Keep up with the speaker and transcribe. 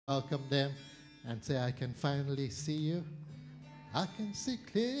welcome them and say, I can finally see you. I can see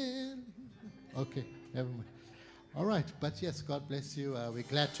clearly. Okay, never mind. All right, but yes, God bless you. We're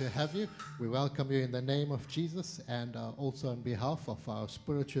glad to have you. We welcome you in the name of Jesus, and also on behalf of our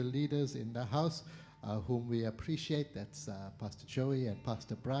spiritual leaders in the house, whom we appreciate. That's Pastor Joey and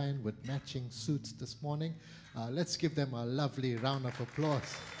Pastor Brian with matching suits this morning. Let's give them a lovely round of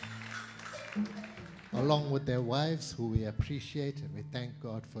applause. Along with their wives, who we appreciate, and we thank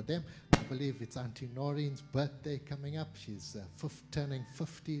God for them. I believe it's Auntie Noreen's birthday coming up. She's turning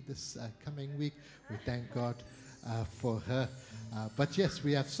 50 this coming week. We thank God for her. But yes,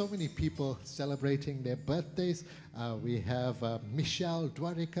 we have so many people celebrating their birthdays. We have Michelle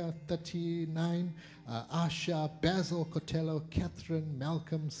Dwarika, 39, Asha, Basil Cotello, Catherine,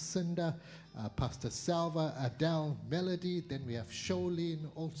 Malcolm, Cinda, Pastor Salva, Adele, Melody. Then we have Sholene,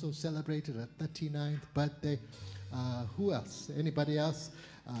 also celebrated her 39th birthday. Who else? Anybody else?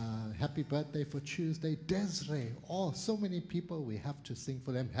 Happy birthday for Tuesday. Desiree. Oh, so many people. We have to sing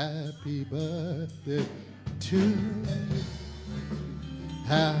for them. Happy birthday to you.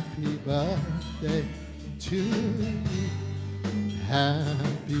 Happy birthday to you.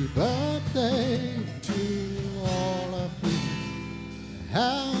 Happy birthday to all of you.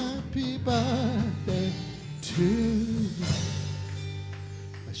 Happy birthday to you.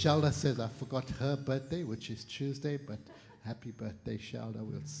 Shelda says I forgot her birthday, which is Tuesday, but happy birthday, Shelda.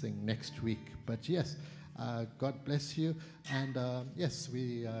 We'll sing next week. But yes, God bless you. And yes,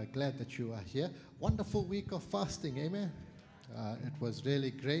 we are glad that you are here. Wonderful week of fasting, amen. It was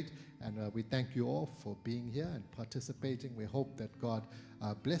really great, and we thank you all for being here and participating. We hope that God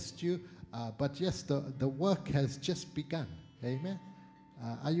blessed you. But yes, the work has just begun, amen.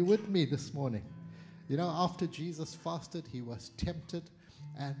 Are you with me this morning? You know, after Jesus fasted, he was tempted,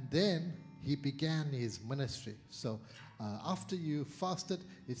 and then he began his ministry. So after you fasted,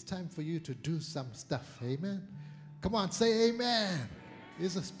 it's time for you to do some stuff, amen. Come on, say amen.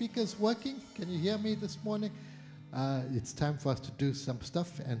 Is the speakers working? Can you hear me this morning? It's time for us to do some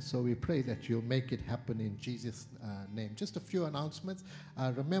stuff, and so we pray that you'll make it happen in Jesus' name. Just a few announcements.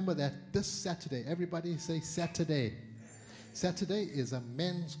 Remember that this Saturday, everybody say Saturday. Saturday is a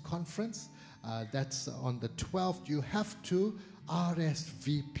men's conference. That's on the 12th. You have to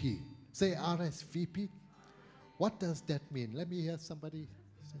RSVP. Say RSVP. What does that mean? Let me hear somebody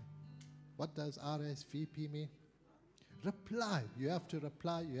say. What does RSVP mean? Reply. You have to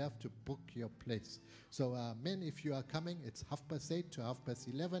reply. You have to book your place. So men, if you are coming, it's 8:30 to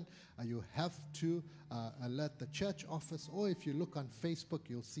 11:30. You have to alert the church office, or if you look on Facebook,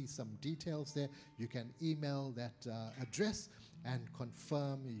 you'll see some details there. You can email that address and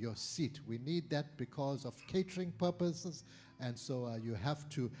confirm your seat. We need that because of catering purposes, and so you have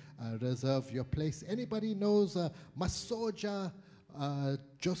to reserve your place. Anybody knows Masoja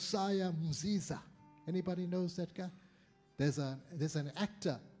Josiah Mziza? Anybody knows that guy? There's an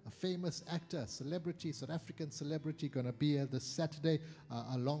actor, a famous actor, a celebrity, South African celebrity, going to be here this Saturday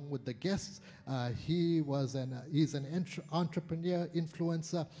along with the guests. He's an entrepreneur,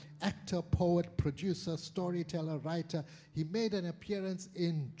 influencer, actor, poet, producer, storyteller, writer. He made an appearance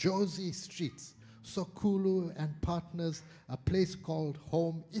in Josie Streets, Sokulu and Partners, a place called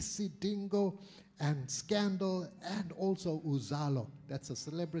Home, Isidingo, and Scandal, and also Uzalo. That's a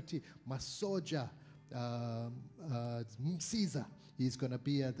celebrity, Masoja Caesar. He's going to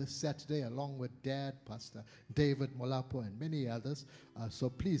be here this Saturday along with Dad, Pastor David Molapo, and many others. So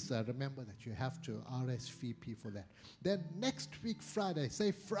please remember that you have to RSVP for that. Then next week, Friday,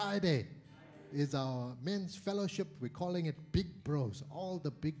 say Friday, is our men's fellowship. We're calling it Big Bros. All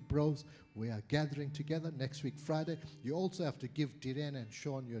the big bros, we are gathering together next week, Friday. You also have to give Diren and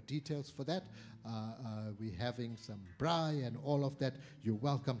Sean your details for that. We're having some braai and all of that. You're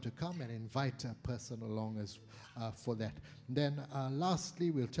welcome to come and invite a person along as for that. Then lastly,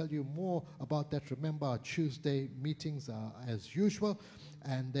 we'll tell you more about that. Remember, our Tuesday meetings are as usual.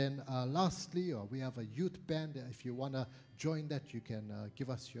 And then lastly, we have a youth band. If you want to join that, you can give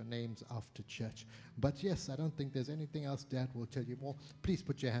us your names after church. But yes, I don't think there's anything else. Dad will tell you more. Please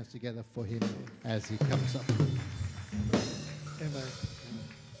put your hands together for him as he comes up. Amen.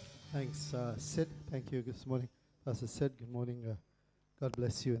 Thanks, Sid. Thank you this morning. Pastor Sid, good morning. God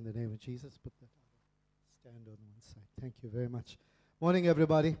bless you in the name of Jesus. Put that stand on one side. Thank you very much. Morning,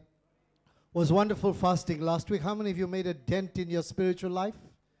 everybody. Was wonderful fasting last week. How many of you made a dent in your spiritual life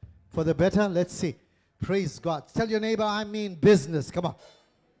for the better? Let's see. Praise God. Tell your neighbor, I mean business. Come on.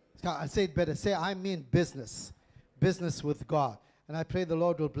 I say it better. Say, I mean business. Business with God. And I pray the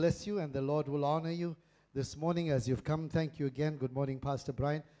Lord will bless you and the Lord will honor you this morning as you've come. Thank you again. Good morning, Pastor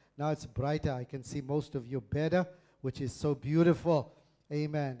Brian. Now it's brighter. I can see most of you better, which is so beautiful.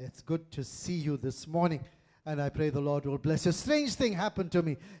 Amen. It's good to see you this morning. And I pray the Lord will bless you. Strange thing happened to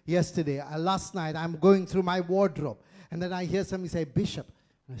me yesterday. Last night, I'm going through my wardrobe. And then I hear somebody say, Bishop.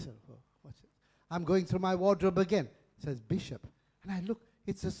 And I said, oh, what's it? I'm going through my wardrobe again. It says, Bishop. And I look,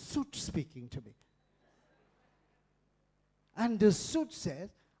 it's a suit speaking to me. And the suit says,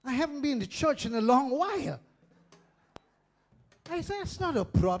 I haven't been to church in a long while. I said, that's not a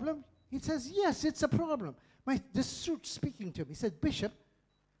problem. It says, yes, it's a problem. The suit speaking to me said, Bishop,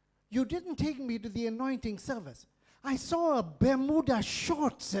 you didn't take me to the anointing service. I saw a Bermuda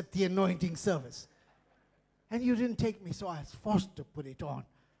shorts at the anointing service. And you didn't take me, so I was forced to put it on.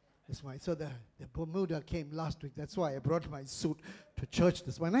 This morning. So the Bermuda came last week. That's why I brought my suit to church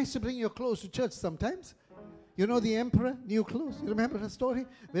this morning. Nice to bring your clothes to church sometimes. You know the emperor, new clothes. You remember the story?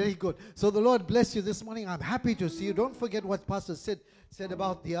 Very good. So the Lord bless you this morning. I'm happy to see you. Don't forget what Pastor said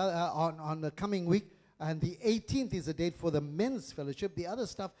about the on the coming week. And the 18th is a date for the men's fellowship. The other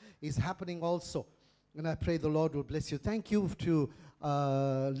stuff is happening also. And I pray the Lord will bless you. Thank you to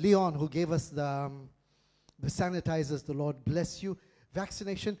Leon who gave us the sanitizers. The Lord bless you.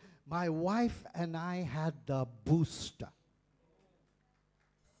 Vaccination. My wife and I had the booster.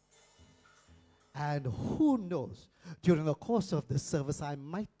 And who knows, during the course of the service, I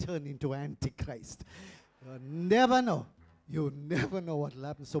might turn into Antichrist. You never know. You never know what will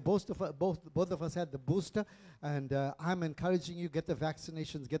happen. So both of us had the booster, and I'm encouraging you, get the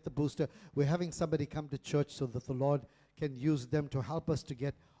vaccinations, get the booster. We're having somebody come to church so that the Lord can use them to help us to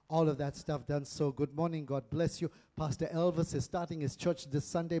get all of that stuff done. So good morning. God bless you. Pastor Elvis is starting his church this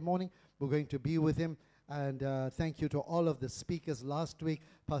Sunday morning. We're going to be with him. And thank you to all of the speakers last week.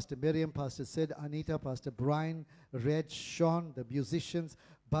 Pastor Miriam, Pastor Sid, Anita, Pastor Brian, Reg, Sean, the musicians,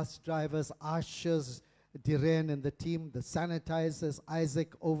 bus drivers, ushers, Diren and the team, the sanitizers,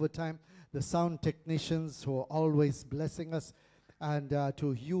 Isaac overtime, the sound technicians who are always blessing us. And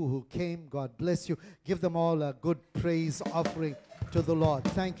to you who came, God bless you. Give them all a good praise offering to the Lord.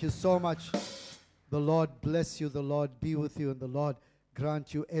 Thank you so much. The Lord bless you. The Lord be with you. And the Lord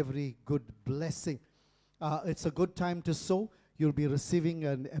grant you every good blessing. It's a good time to sow. You'll be receiving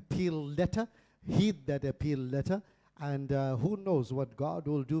an appeal letter. Heed that appeal letter. And who knows what God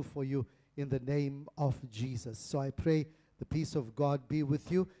will do for you in the name of Jesus. So I pray the peace of God be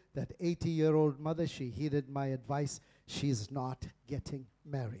with you. That 80-year-old mother, she heeded my advice. She's not getting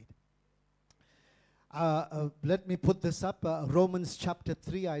married. Let me put this up. Romans chapter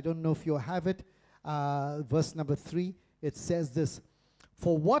 3. I don't know if you have it. Verse number 3. It says this.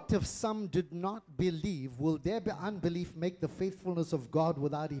 For what if some did not believe? Will their unbelief make the faithfulness of God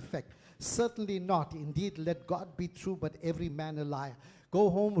without effect? Certainly not. Indeed, let God be true, but every man a liar. Go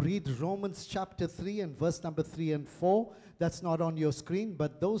home, read Romans chapter 3 and verse number 3 and 4. That's not on your screen,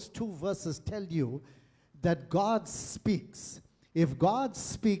 but those two verses tell you that God speaks. If God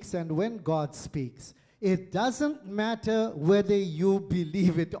speaks and when God speaks, it doesn't matter whether you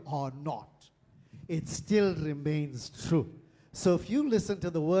believe it or not. It still remains true. So if you listen to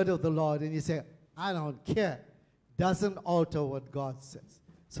the word of the Lord and you say, I don't care, doesn't alter what God says.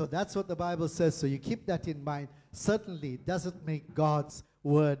 So that's what the Bible says. So you keep that in mind. Certainly doesn't make God's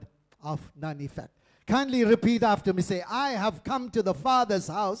word of none effect. Kindly repeat after me. Say, I have come to the Father's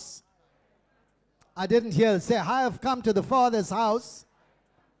house. I didn't hear it. Say, I have come to the Father's house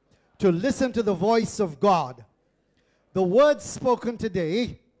to listen to the voice of God. The words spoken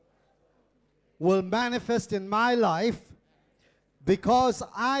today will manifest in my life because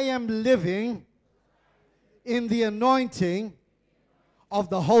I am living in the anointing of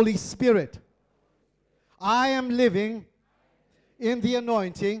the Holy Spirit. I am living in the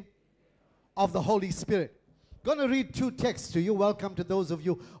anointing of the Holy Spirit. Going to read two texts to you. Welcome to those of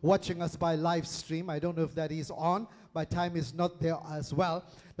you watching us by live stream. I don't know if that is on. My time is not there as well.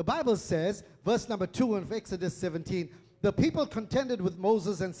 The Bible says, verse number 2 of Exodus 17, the people contended with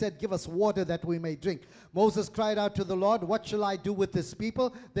Moses and said, give us water that we may drink. Moses cried out to the Lord, what shall I do with this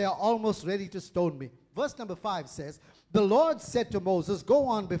people? They are almost ready to stone me. Verse number 5 says, the Lord said to Moses, go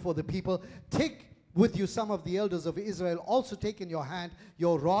on before the people, take with you some of the elders of Israel, also take in your hand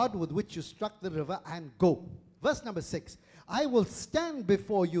your rod with which you struck the river, and go. Verse number 6, I will stand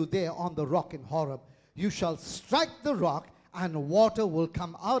before you there on the rock in Horeb. You shall strike the rock, and water will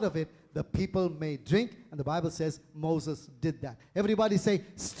come out of it. The people may drink. And the Bible says Moses did that. Everybody say,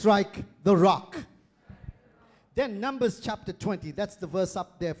 strike the rock. Then Numbers chapter 20, that's the verse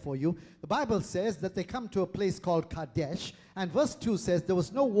up there for you. The Bible says that they come to a place called Kadesh. And verse 2 says there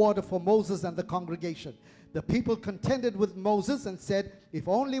was no water for Moses and the congregation. The people contended with Moses and said, if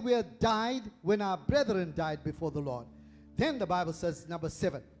only we had died when our brethren died before the Lord. Then the Bible says, number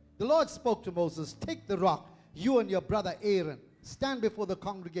 7, the Lord spoke to Moses, take the rock, you and your brother Aaron, stand before the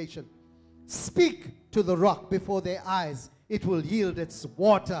congregation. Speak to the rock before their eyes. It will yield its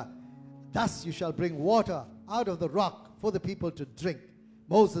water. Thus you shall bring water out of the rock for the people to drink.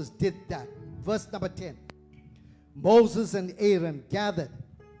 Moses did that. Verse number 10. Moses and Aaron gathered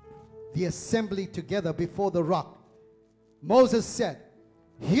the assembly together before the rock. Moses said,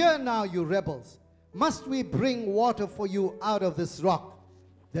 "Hear now, you rebels. Must we bring water for you out of this rock?"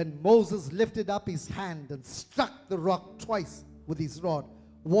 Then Moses lifted up his hand and struck the rock twice with his rod.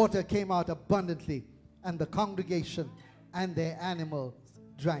 Water came out abundantly, and the congregation and their animals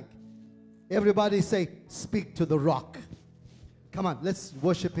drank. Everybody say, "Speak to the rock." Come on, let's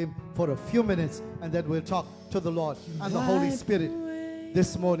worship him for a few minutes, and then we'll talk to the Lord and the Holy Spirit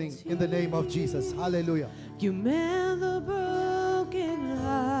this morning in the name of Jesus. Hallelujah. You mend the broken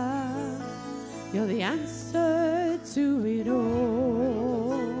heart. You're the answer to it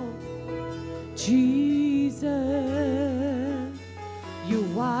all. Jesus, you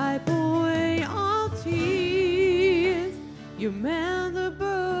wipe away all tears. You mend the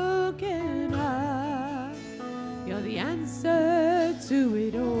broken heart. You're the answer to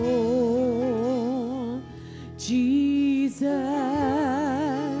it all. Jesus,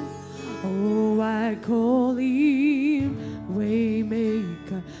 oh, I call him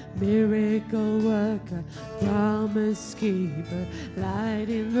Waymaker, miracle worker, promise keeper, light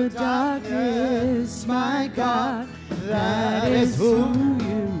in the darkness, my God, that is who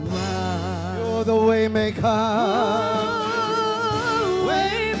you are. You're the Waymaker. Oh,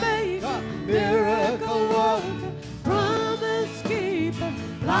 Waymaker, miracle worker, promise keeper,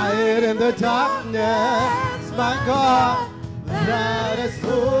 Light in the darkness, my God, that is who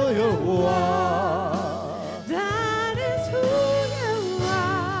you are. That is who you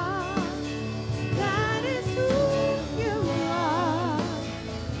are. That is who you are.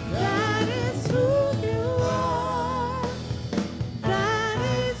 That is who you are. That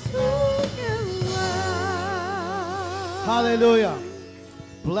is who you are. Hallelujah.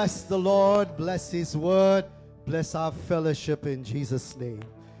 Bless the Lord, bless his word, bless our fellowship in Jesus' name.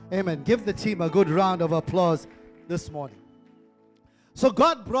 Amen. Give the team a good round of applause this morning. So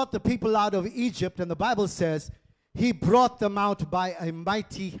God brought the people out of Egypt, and the Bible says he brought them out by a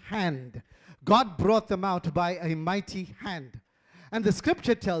mighty hand. God brought them out by a mighty hand. And the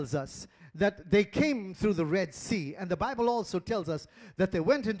scripture tells us that they came through the Red Sea, and the Bible also tells us that they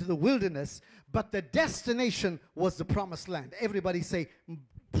went into the wilderness, but the destination was the promised land. Everybody say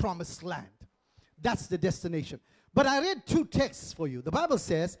promised land. That's the destination. But I read two texts for you. The Bible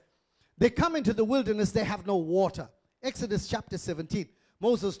says they come into the wilderness, they have no water. Exodus chapter 17.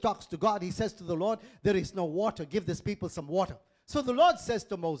 Moses talks to God. He says to the Lord, there is no water. Give this people some water. So the Lord says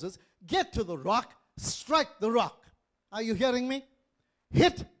to Moses, get to the rock, strike the rock. Are you hearing me?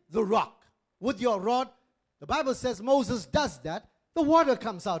 Hit the rock with your rod. The Bible says Moses does that. The water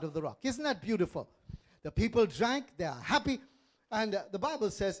comes out of the rock. Isn't that beautiful? The people drank. They are happy. And the Bible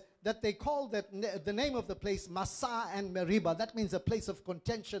says that they call that the name of the place Massah and Meribah. That means a place of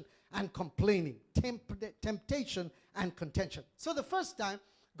contention and complaining, temptation and contention. So the first time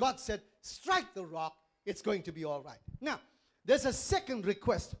God said, strike the rock, it's going to be all right. Now, there's a second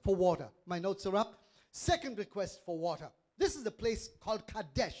request for water. My notes are up. Second request for water. This is a place called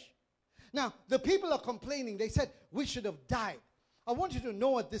Kadesh. Now, the people are complaining. They said, we should have died. I want you to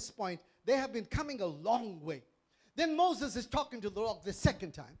know at this point, they have been coming a long way. Then Moses is talking to the rock the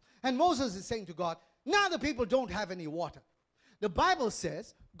second time. And Moses is saying to God, now the people don't have any water. The Bible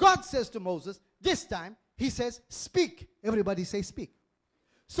says, God says to Moses, this time, he says, speak. Everybody say speak.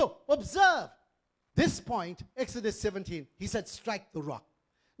 So, observe. This point, Exodus 17, he said, strike the rock.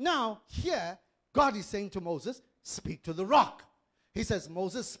 Now, here, God is saying to Moses, speak to the rock. He says,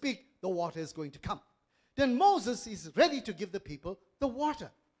 Moses, speak, the water is going to come. Then Moses is ready to give the people the water.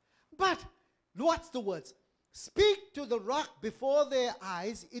 But, what's the words? Speak to the rock before their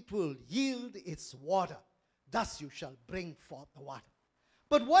eyes, it will yield its water. Thus you shall bring forth the water.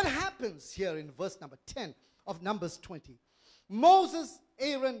 But what happens here in verse number 10 of Numbers 20? Moses,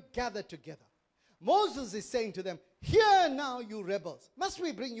 Aaron gathered together. Moses is saying to them, hear now, you rebels, must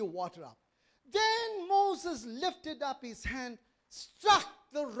we bring you water up? Then Moses lifted up his hand, struck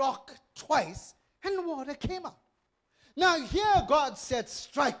the rock twice, and water came out. Now here God said,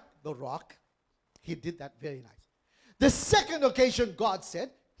 strike the rock. He did that very nice. The second occasion God said,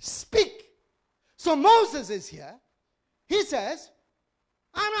 speak. So Moses is here. He says,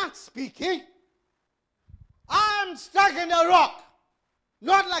 I'm not speaking. I'm striking the rock.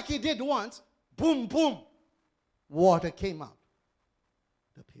 Not like he did once. Boom, boom. Water came out.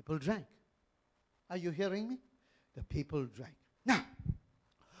 The people drank. Are you hearing me? The people drank. Now,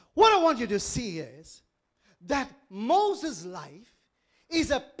 what I want you to see is that Moses' life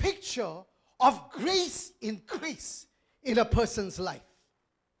is a picture of grace increase in a person's life.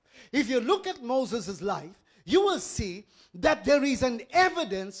 If you look at Moses' life, you will see that there is an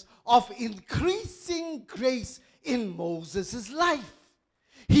evidence of increasing grace in Moses' life.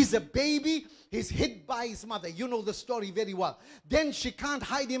 He's a baby. He's hid by his mother. You know the story very well. Then she can't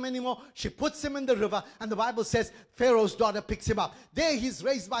hide him anymore. She puts him in the river, and the Bible says Pharaoh's daughter picks him up. There he's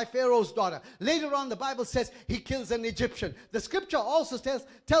raised by Pharaoh's daughter. Later on, the Bible says he kills an Egyptian. The scripture also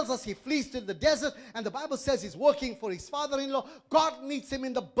tells us he flees to the desert, and the Bible says he's working for his father-in-law. God meets him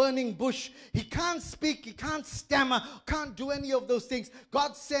in the burning bush. He can't speak. He can't stammer. Can't do any of those things.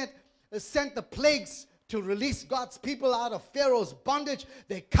 God sent the plagues to release God's people out of Pharaoh's bondage.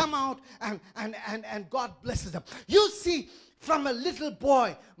 They come out and God blesses them. You see, from a little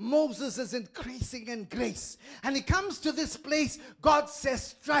boy, Moses is increasing in grace. And he comes to this place, God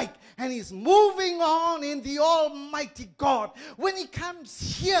says strike. And he's moving on in the Almighty God. When he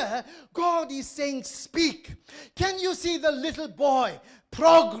comes here, God is saying speak. Can you see the little boy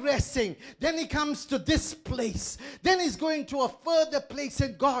progressing? Then he comes to this place. Then he's going to a further place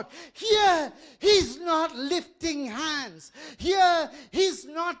in God. Here, he's not lifting hands. Here, he's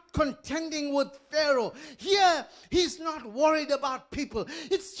not contending with Pharaoh. Here, he's not worried about people.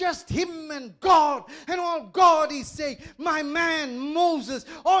 It's just him and God. And all God is saying, my man Moses,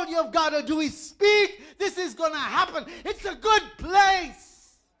 all you've got to do is speak. This is going to happen. It's a good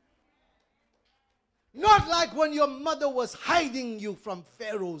place. Not like when your mother was hiding you from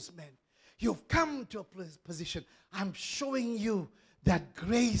Pharaoh's men. You've come to a position. I'm showing you that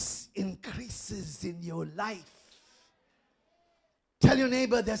grace increases in your life. Tell your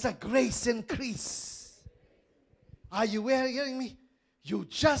neighbor there's a grace increase. Are you hearing me? You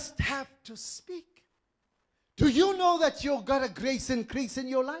just have to speak. Do you know that you've got a grace increase in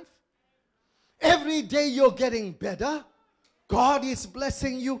your life? Every day you're getting better. God is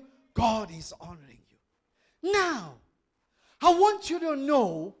blessing you. God is honoring you. Now, I want you to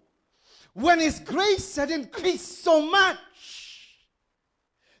know when His grace had increased so much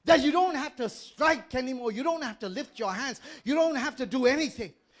that you don't have to strike anymore. You don't have to lift your hands. You don't have to do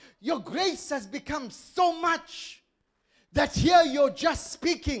anything. Your grace has become so much that here you're just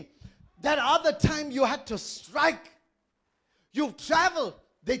speaking. That other time you had to strike. You've traveled.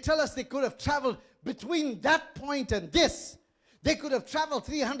 They tell us they could have traveled between that point and this. They could have traveled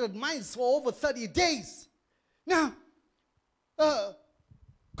 300 miles for over 30 days. Now,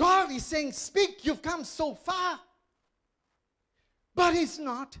 God is saying, speak, you've come so far. But He's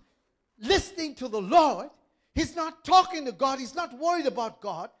not listening to the Lord. He's not talking to God. He's not worried about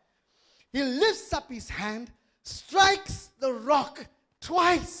God. He lifts up his hand, strikes the rock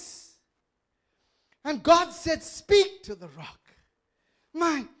twice. And God said, speak to the rock.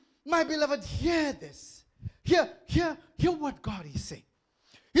 My beloved, hear this. Hear what God is saying.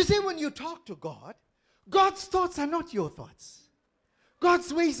 You see, when you talk to God, God's thoughts are not your thoughts.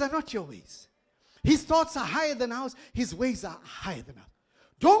 God's ways are not your ways. His thoughts are higher than ours. His ways are higher than ours.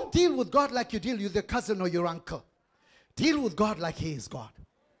 Don't deal with God like you deal with your cousin or your uncle. Deal with God like He is God.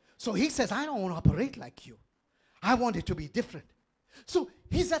 So He says, I don't want to operate like you. I want it to be different. So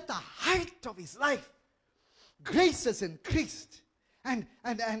he's at the height of his life. Grace has increased. And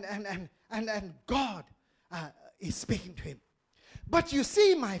God is speaking to him. But you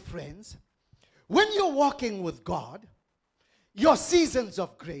see, my friends, when you're walking with God, your seasons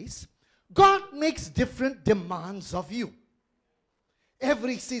of grace, God makes different demands of you.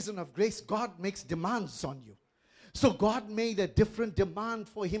 Every season of grace, God makes demands on you. So God made a different demand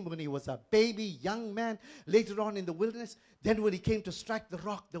for him when he was a baby, young man, later on in the wilderness. Then when he came to strike the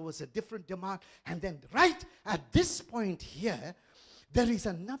rock, there was a different demand. And then right at this point here, there is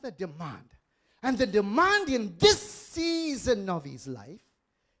another demand. And the demand in this season of his life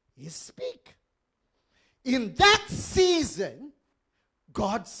is speak. In that season,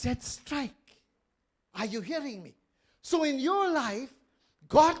 God said strike. Are you hearing me? So in your life,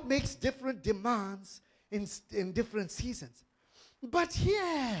 God makes different demands in different seasons. But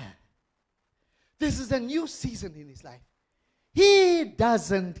here, this is a new season in his life. He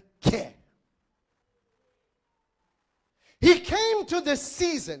doesn't care. He came to this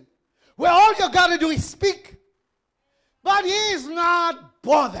season where all you got to do is speak. But he's not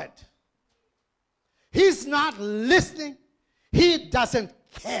bothered. He's not listening. He doesn't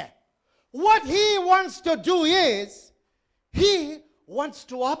care. What he wants to do is, he wants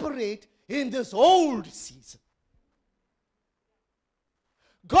to operate in this old season.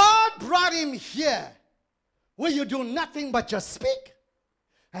 God brought him here where you do nothing but just speak.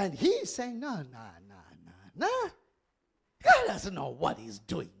 And he's saying, no. God doesn't know what he's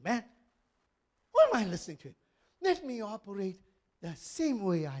doing, man. Why am I listening to him? Let me operate the same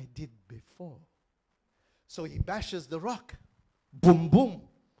way I did before. So he bashes the rock. Boom, boom.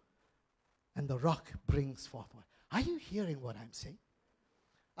 And the rock brings forth water. Are you hearing what I'm saying?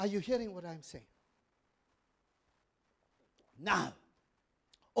 Are you hearing what I'm saying? Now,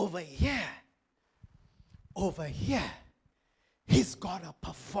 over here, he's got a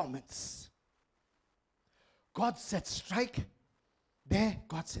performance. God said strike. There,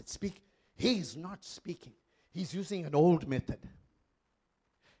 God said speak. He is not speaking. He's using an old method.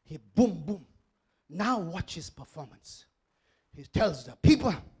 He boom, boom. Now watch his performance. He tells the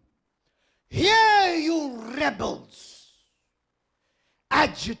people, "Hear you rebels,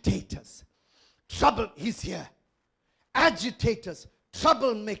 agitators, trouble." He's here. Agitators,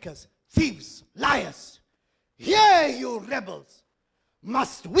 troublemakers, thieves, liars. "Hear you rebels.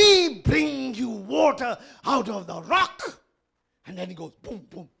 Must we bring you water out of the rock?" And then he goes boom,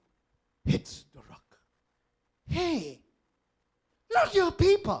 boom. Hits the rock. Hey, not your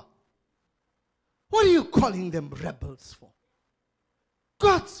people. What are you calling them rebels for?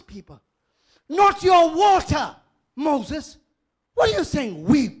 God's people. Not your water, Moses. What are you saying?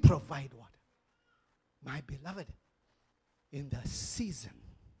 We provide water. My beloved, in the season,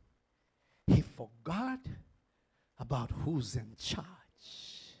 he forgot about who's in charge.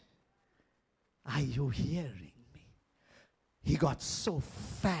 Are you hearing me? He got so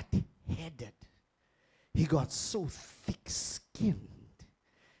fat-headed. He got so thick-skinned.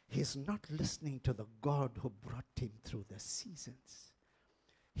 He's not listening to the God who brought him through the seasons.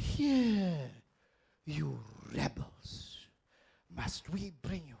 Hear, you rebels. Must we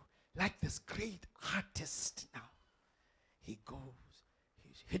bring you? Like this great artist now. He goes,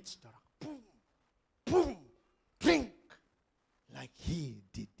 he hits the rock. Boom, boom, drink. Like he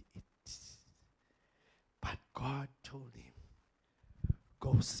did it. But God told him,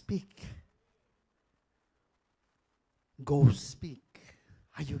 go speak. Go speak.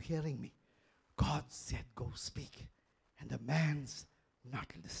 Are you hearing me? God said, go speak. And the man's not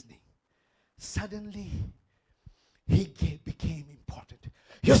listening. Suddenly, he became important.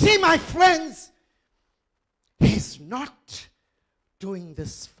 You see, my friends, he's not doing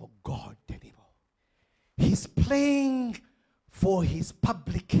this for God anymore. He's playing for his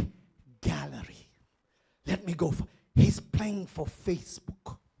public gallery. Let me go. He's playing for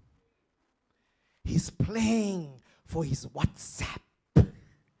Facebook. He's playing for his WhatsApp. He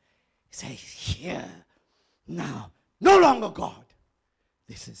says, here, now, no longer God.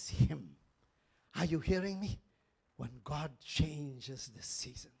 This is him. Are you hearing me? When God changes the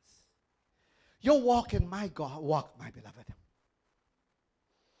seasons. Your walk and my God, walk, my beloved,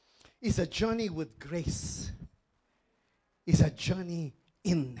 is a journey with grace. Is a journey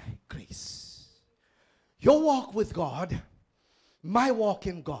in grace. Your walk with God, my walk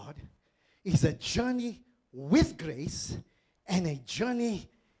in God, is a journey with grace and a journey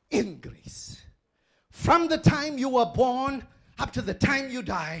in grace. From the time you were born up to the time you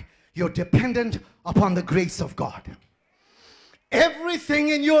die, you're dependent upon the grace of God. Everything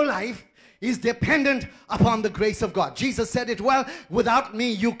in your life is dependent upon the grace of God. Jesus said it well, without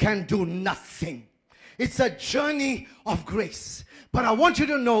me you can do nothing. It's a journey of grace. But I want you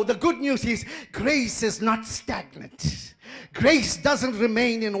to know the good news is grace is not stagnant. Grace doesn't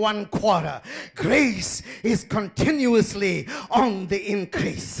remain in one quarter. Grace is continuously on the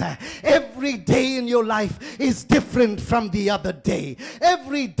increase. Every day in your life is different from the other day.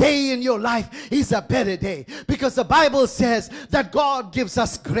 Every day in your life is a better day. Because the Bible says that God gives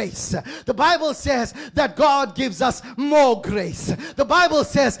us grace. The Bible says that God gives us more grace. The Bible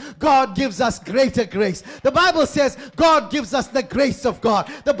says God gives us greater grace. The Bible says God gives us the grace of God.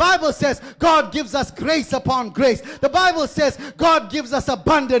 The Bible says God gives us grace upon grace. The Bible says God gives us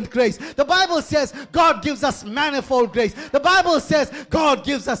abundant grace. The Bible says God gives us manifold grace. The Bible says God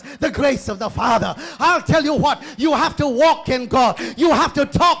gives us the grace of the Father. I'll tell you what, you have to walk in God. You have to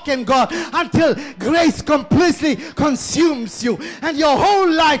talk in God until grace completely consumes you. And your whole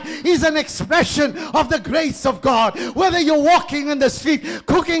life is an expression of the grace of God. Whether you're walking in the street,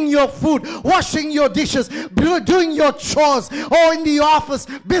 cooking your food, washing your dishes, doing your chores, or in the office,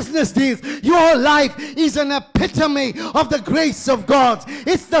 business deals, your life is an epitome of the grace of God.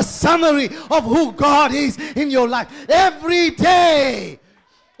 It's the summary of who God is in your life. Every day,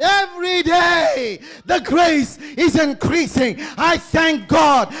 the grace is increasing. I thank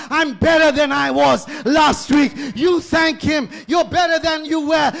God I'm better than I was last week. You thank him. You're better than you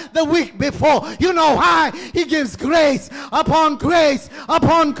were the week before. You know why? He gives grace upon grace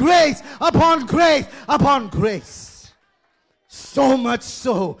upon grace upon grace upon grace. So much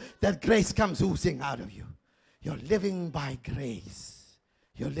so that grace comes oozing out of you. You're living by grace.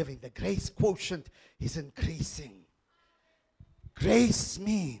 you're living. The grace quotient is increasing. Grace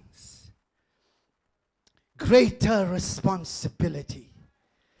means greater responsibility.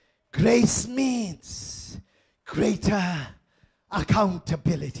 Grace means greater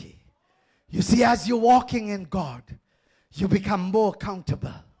accountability. You see, as you're walking in God, you become more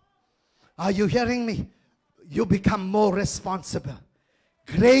accountable. Are you hearing me? You become more responsible.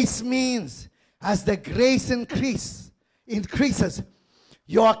 Grace means as the grace increases,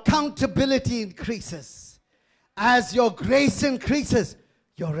 your accountability increases. As your grace increases,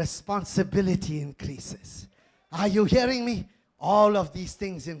 your responsibility increases. Are you hearing me? All of these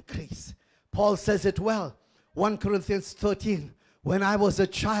things increase. Paul says it well. 1 Corinthians 13, when I was a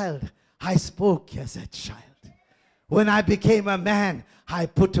child, I spoke as a child. When I became a man, I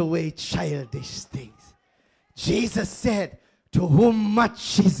put away childish things. Jesus said, to whom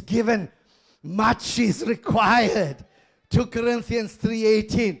much is given, much is required. 2 Corinthians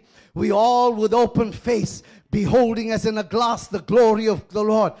 3:18, we all with open face, beholding as in a glass the glory of the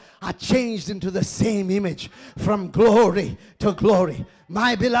Lord, are changed into the same image from glory to glory.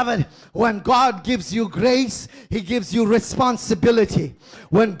 My beloved, when God gives you grace, He gives you responsibility.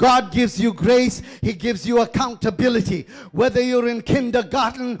 When God gives you grace, He gives you accountability. Whether you're in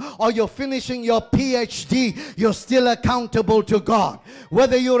kindergarten or you're finishing your PhD, you're still accountable to God.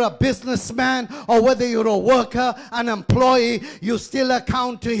 Whether you're a businessman or whether you're a worker, an employee, you still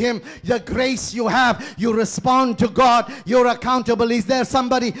account to Him. The grace you have, you respond to God, you're accountable. Is there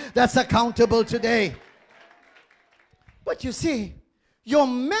somebody that's accountable today? But you see, your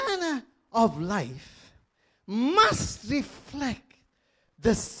manner of life must reflect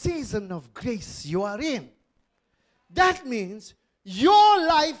the season of grace you are in. That means your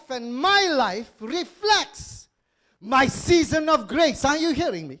life and my life reflects my season of grace. Are you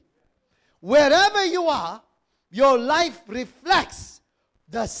hearing me? Wherever you are, your life reflects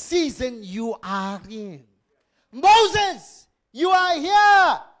the season you are in. Moses, you are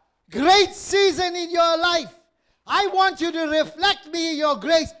here. Great season in your life. I want you to reflect me your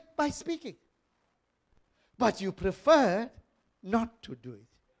grace by speaking. But you preferred not to do it.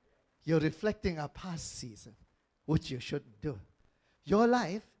 You're reflecting a past season, which you shouldn't do. Your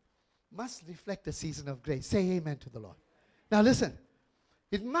life must reflect the season of grace. Say amen to the Lord. Now listen,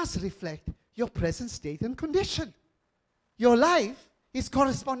 it must reflect your present state and condition. Your life is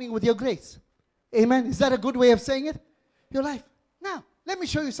corresponding with your grace. Amen. Is that a good way of saying it? Your life. Now, let me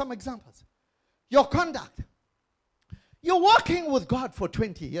show you some examples. Your conduct. You're walking with God for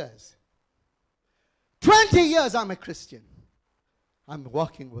 20 years. 20 years I'm a Christian. I'm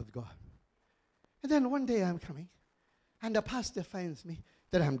walking with God. And then one day I'm coming, and the pastor finds me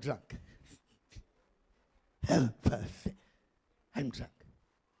that I'm drunk. Help us. I'm drunk.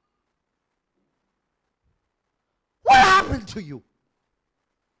 What happened to you?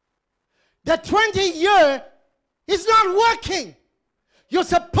 The 20-year is not working. You're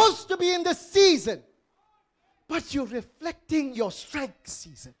supposed to be in the season, but you're reflecting your strike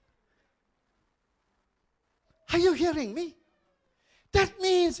season. Are you hearing me? That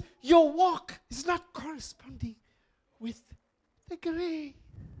means your walk is not corresponding with the grace.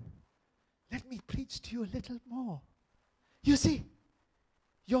 Let me preach to you a little more. You see,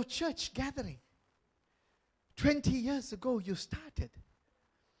 your church gathering, 20 years ago you started.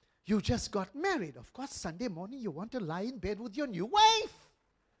 You just got married. Of course, Sunday morning you want to lie in bed with your new wife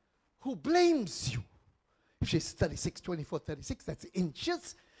who blames you. If she's 36, 24, 36, that's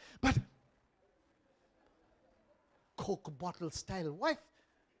inches. But Coke bottle style wife,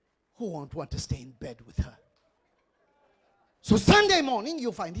 who won't want to stay in bed with her? So Sunday morning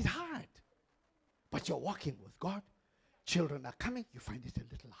you find it hard. But you're walking with God. Children are coming. You find it a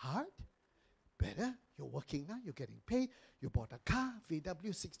little hard. Better. You're working now. You're getting paid. You bought a car, VW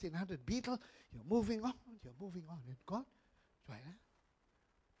 1600 Beetle. You're moving on. You're moving on in God.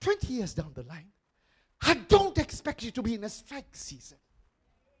 20 years down the line, I don't expect you to be in a strike season.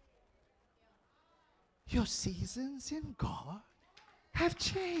 Your seasons in God have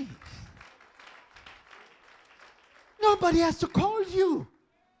changed. Nobody has to call you.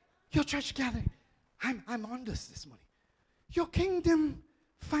 Your church gathering. I'm on this morning. Your kingdom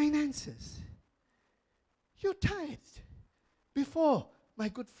finances. You tithed before my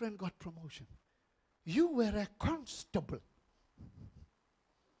good friend got promotion. You were a constable.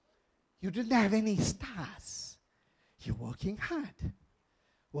 You didn't have any stars. You're working hard.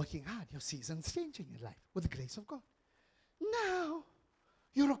 Working hard. Your season's changing in life with the grace of God. Now,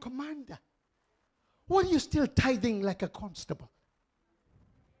 you're a commander. Why are you still tithing like a constable?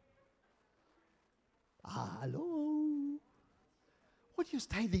 Hello? What are you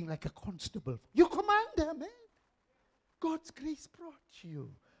tithing like a constable? You're commander, man. God's grace brought you.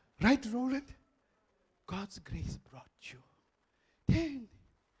 Right, Roland? God's grace brought you. Then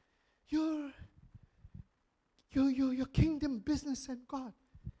your kingdom business and God.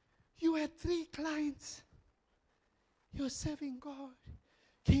 You had 3 clients. You're serving God.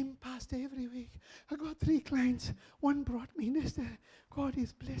 Came pastor every week. I got 3 clients. One brought me this. God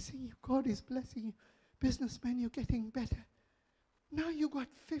is blessing you. God is blessing you. Businessman, you're getting better. Now you got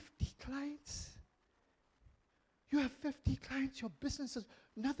 50 clients. You have 50 clients. Your business is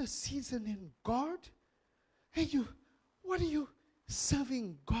another season in God. Hey, what are you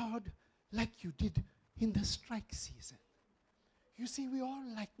serving God like you did in the strike season? You see, we all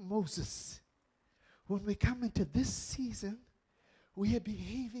like Moses. When we come into this season, we are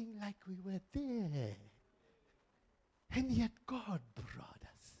behaving like we were there. And yet God brought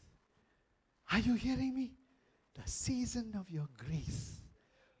us. Are you hearing me? The season of your grace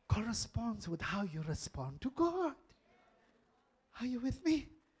corresponds with how you respond to God. Are you with me?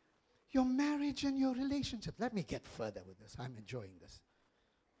 Your marriage and your relationship. Let me get further with this. I'm enjoying this.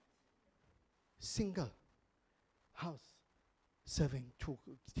 Single, house, serving 2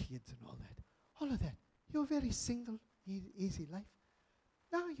 kids and all that. All of that. You're very single, easy life.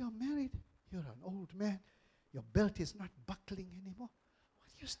 Now you're married. You're an old man. Your belt is not buckling anymore.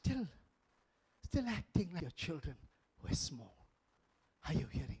 But you're still acting like your children were small. Are you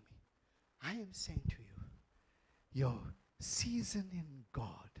hearing me? I am saying to you, your season in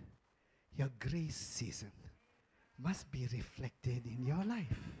God, your grace season, must be reflected in your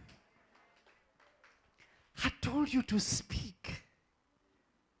life. I told you to speak.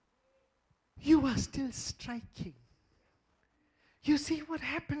 You are still striking. You see what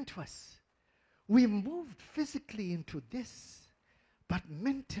happened to us? We moved physically into this, but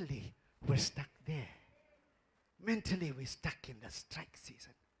mentally we're stuck there. Mentally we're stuck in the strike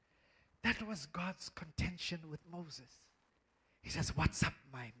season. That was God's contention with Moses. He says, what's up,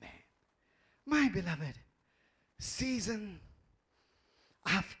 my man? My beloved, season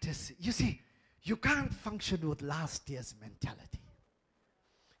after season. You see, you can't function with last year's mentality.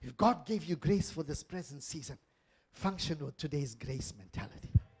 If God gave you grace for this present season, function with today's grace mentality.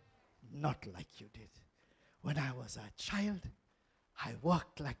 Not like you did. When I was a child, I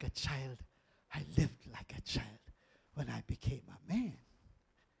walked like a child. I lived like a child. When I became a man,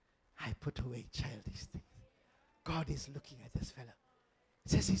 I put away childish things. God is looking at this fellow. He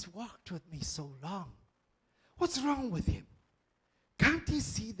says, he's walked with me so long. What's wrong with him? Can't he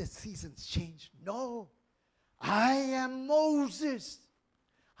see the seasons change? No. I am Moses.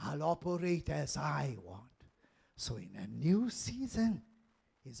 I'll operate as I want. So in a new season,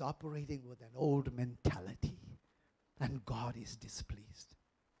 he's operating with an old mentality. And God is displeased.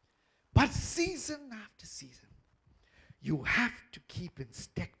 But season after season, you have to keep in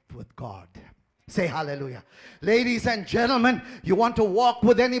step with God. Say hallelujah. Ladies and gentlemen, you want to walk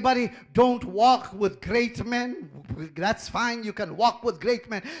with anybody? Don't walk with great men. That's fine. You can walk with great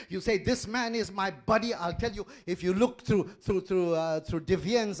men. You say, this man is my buddy. I'll tell you, if you look through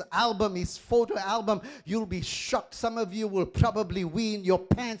Devian's album, his photo album, you'll be shocked. Some of you will probably wee in your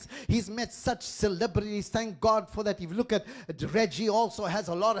pants. He's met such celebrities. Thank God for that. If you look at Reggie, also has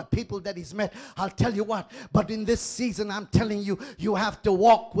a lot of people that he's met. I'll tell you what, but in this season, I'm telling you, you have to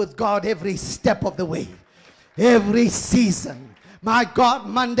walk with God every step of the way. Every season. My God,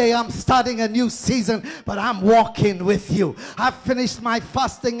 Monday I'm starting a new season, but I'm walking with you. I've finished my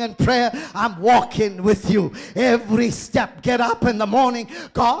fasting and prayer. I'm walking with you. Every step. Get up in the morning.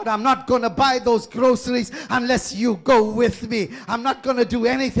 God, I'm not going to buy those groceries unless you go with me. I'm not going to do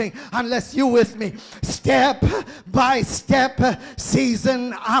anything unless you with me. Step by step,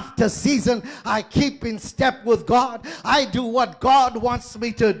 season after season, I keep in step with God. I do what God wants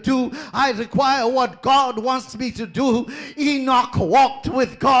me to do. I require what God wants me to do. Enoch walked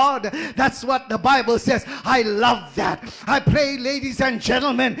with God. That's what the Bible says. I love that. I pray, ladies and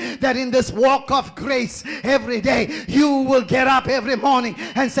gentlemen, that in this walk of grace every day, you will get up every morning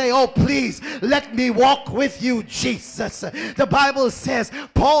and say, oh, please, let me walk with you, Jesus. The Bible says,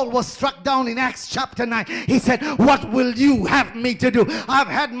 Paul was struck down in Acts chapter 9. He said, what will you have me to do? I've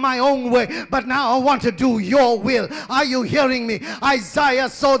had my own way, but now I want to do your will. Are you hearing me? Isaiah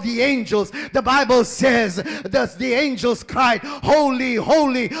saw the angels. The Bible says that the angels cried, holy,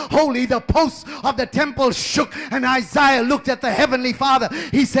 holy, holy. The posts of the temple shook, and Isaiah looked at the heavenly Father.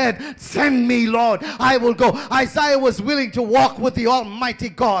 He said, send me, Lord, I will go. Isaiah was willing to walk with the Almighty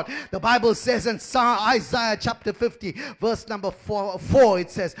God. The Bible says in Isaiah chapter 50, verse number 4,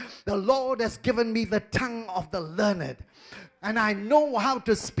 it says, the Lord has given me the tongue of the learned, And I know how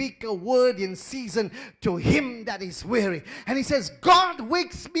to speak a word in season to him that is weary. And he says, God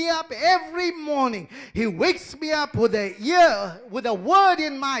wakes me up every morning. He wakes me up with a word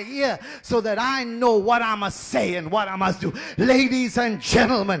in my ear so that I know what I must say and what I must do. Ladies and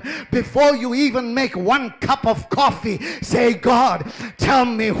gentlemen, before you even make one cup of coffee, say, God, tell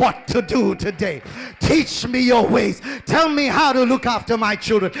me what to do today. Teach me your ways. Tell me how to look after my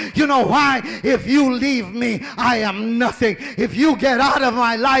children. You know why? If you leave me, I am nothing. If you get out of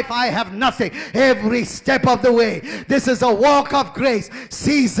my life, I have nothing. Every step of the way. This is a walk of grace.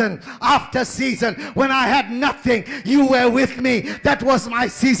 Season after season. When I had nothing, you were with me. That was my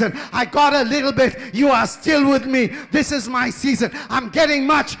season. I got a little bit. You are still with me. This is my season. I'm getting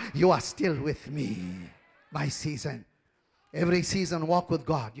much. You are still with me. My season. Every season, walk with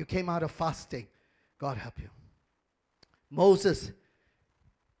God. You came out of fasting. God help you. Moses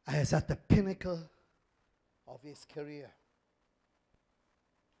is at the pinnacle of his career.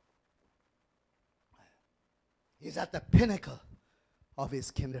 He's at the pinnacle of his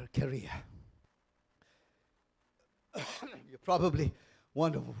career. You probably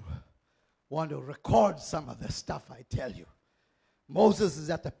want to record some of the stuff I tell you. Moses is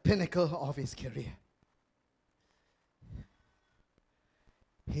at the pinnacle of his career.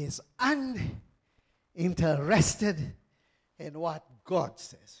 He's uninterested in what God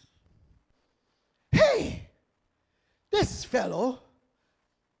says. Hey, this fellow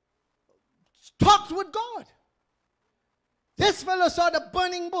talked with God. This fellow saw the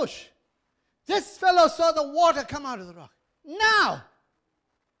burning bush. This fellow saw the water come out of the rock. Now,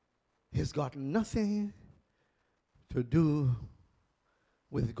 he's got nothing to do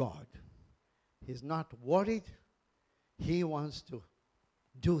with God. He's not worried. He wants to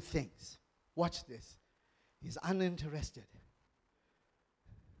do things. Watch this. He's uninterested.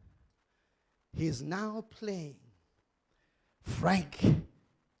 He is now playing Frank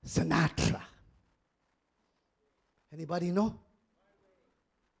Sinatra. Anybody know?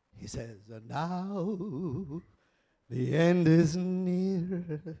 He says, and now the end is near,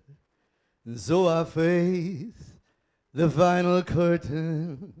 and so I face the final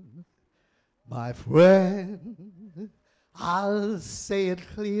curtain. My friend, I'll say it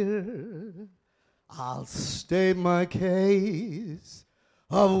clear. I'll state my case,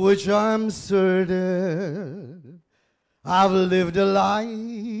 of which I'm certain. I've lived a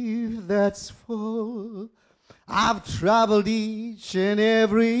life that's full. I've traveled each and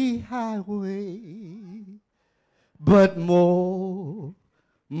every highway. But more,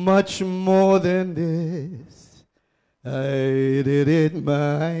 much more than this, I did it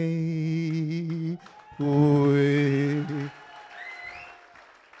my way.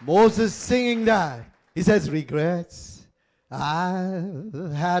 Moses singing that. He says, regrets,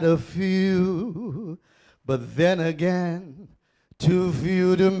 I've had a few, but then again, too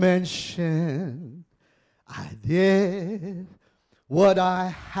few to mention. I did what I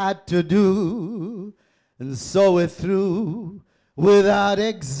had to do and saw it through without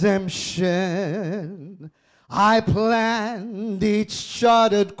exemption. I planned each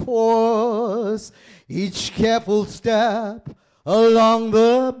charted course, each careful step along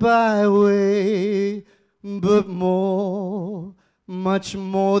the byway, but more, much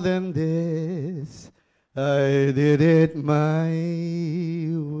more than this, I did it my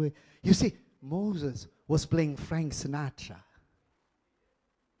way. You see, Moses was playing Frank Sinatra.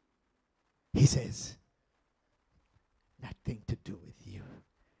 He says, nothing to do with you.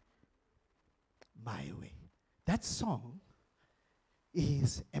 My way. That song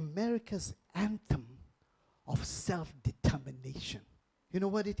is America's anthem of self-determination. You know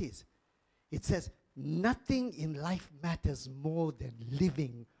what it is? It says, nothing in life matters more than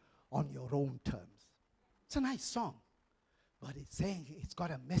living on your own terms. It's a nice song, but it's saying, it's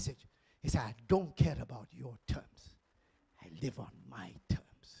got a message. He said, I don't care about your terms. I live on my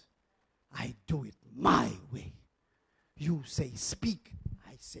terms. I do it my way. You say speak,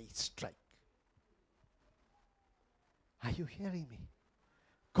 I say strike. Are you hearing me?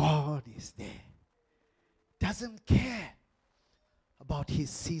 God is there. Doesn't care about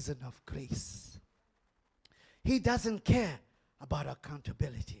his season of grace. He doesn't care about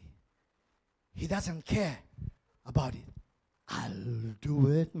accountability. He doesn't care about it. I'll do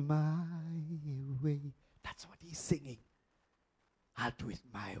it my way. That's what he's singing. I'll do it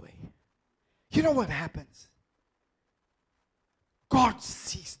my way. You know what happens? God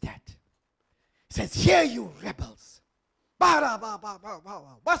sees that. He says, here you rebels.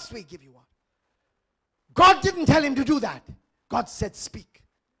 Must we give you one? God didn't tell him to do that. God said, speak.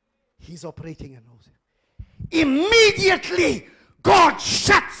 He's operating and knows it. Immediately, God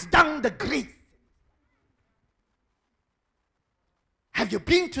shuts down the grief. Have you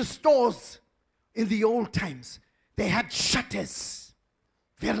been to stores in the old times? They had shutters.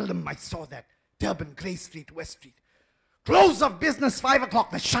 Verulam, I saw that. Durban, Grey Street, West Street. Close of business, 5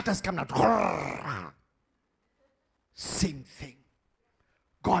 o'clock, the shutters come out. Same thing.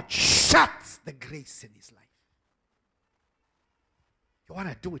 God shuts the grace in his life. You want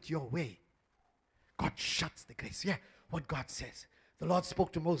to do it your way. God shuts the grace. Yeah, what God says. The Lord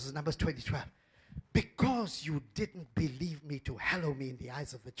spoke to Moses in Numbers 20:12. Because you didn't believe me to hallow me in the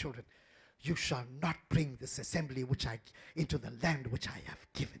eyes of the children, you shall not bring this assembly into the land which I have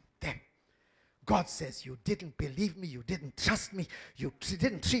given them. God says, you didn't believe me, you didn't trust me, you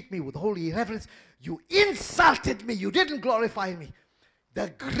didn't treat me with holy reverence, you insulted me, you didn't glorify me.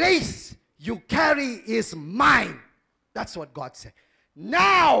 The grace you carry is mine. That's what God said.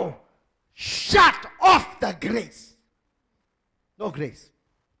 Now, shut off the grace. No grace.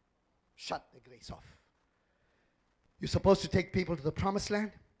 Shut the grace off. You're supposed to take people to the promised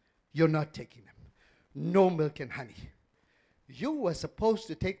land. You're not taking them. No milk and honey. You were supposed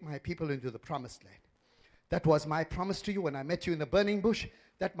to take my people into the promised land. That was my promise to you when I met you in the burning bush.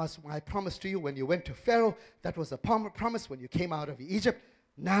 That was my promise to you when you went to Pharaoh. That was a promise when you came out of Egypt.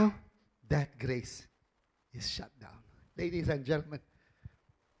 Now, that grace is shut down. Ladies and gentlemen,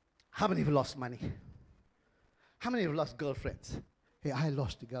 how many of you lost money? How many of you lost girlfriends? Hey, I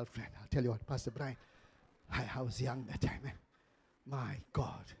lost a girlfriend. I'll tell you what, Pastor Brian, I was young that time. My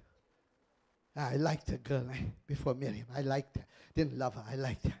God. I liked a girl before Miriam. I liked her. Didn't love her. I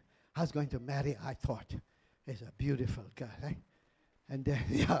liked her. I was going to marry her, I thought. She's a beautiful girl. And then,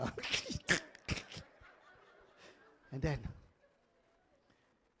 yeah.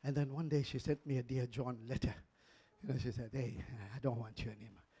 and then one day she sent me a Dear John letter. She said, hey, I don't want you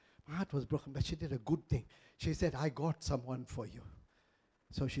anymore. My heart was broken, but she did a good thing. She said, I got someone for you.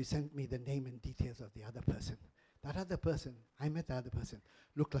 So she sent me the name and details of the other person. That other person, I met the other person,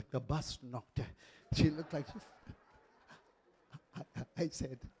 looked like the bus knocked her. She looked like I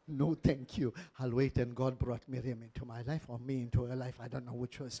said, no, thank you. I'll wait. And God brought Miriam into my life or me into her life. I don't know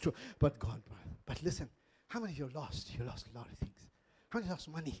which was true, but God brought. But listen, how many of you lost? You lost a lot of things. How many lost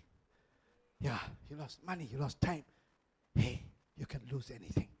money? Yeah, you lost money. You lost time. Hey, you can lose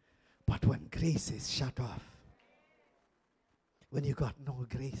anything. But when grace is shut off, when you got no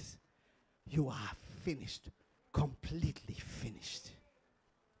grace, you are finished. Completely finished.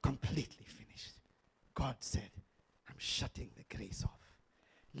 Completely finished. God said, I'm shutting the grace off.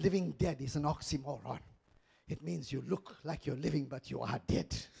 Living dead is an oxymoron. It means you look like you're living, but you are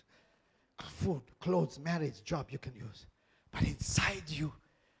dead. Food, clothes, marriage, job you can use. But inside you,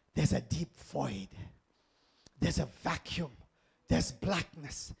 there's a deep void. There's a vacuum. There's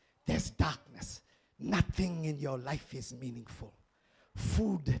blackness. There's darkness. Nothing in your life is meaningful.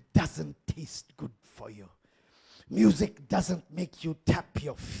 Food doesn't taste good for you. Music doesn't make you tap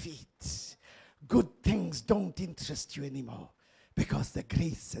your feet. Good things don't interest you anymore because the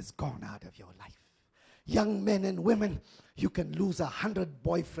grace has gone out of your life. Young men and women, you can lose 100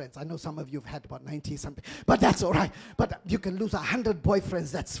 boyfriends. I know some of you have had about 90 something, but that's all right. But you can lose 100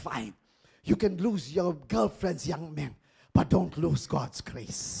 boyfriends, that's fine. You can lose your girlfriends, young men, but don't lose God's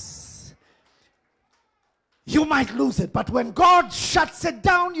grace. You might lose it, but when God shuts it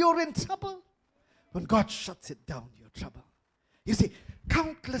down, you're in trouble. When God shuts it down, you're in trouble. You see,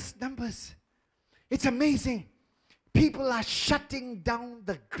 countless numbers. It's amazing. People are shutting down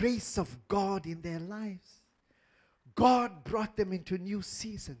the grace of God in their lives. God brought them into new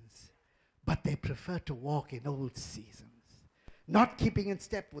seasons, but they prefer to walk in old seasons. Not keeping in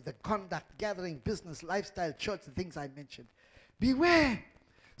step with the conduct, gathering, business, lifestyle, church, the things I mentioned. Beware.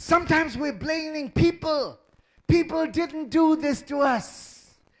 Sometimes we're blaming people. People didn't do this to us.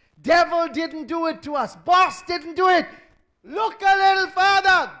 Devil didn't do it to us. Boss didn't do it. Look a little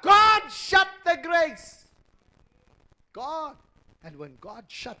further. God shut the grace. God. And when God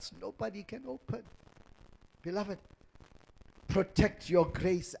shuts, nobody can open. Beloved, protect your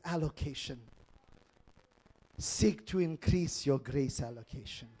grace allocation. Seek to increase your grace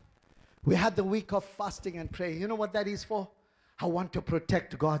allocation. We had the week of fasting and prayer. You know what that is for? I want to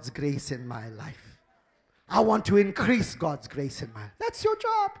protect God's grace in my life. I want to increase God's grace in my life. That's your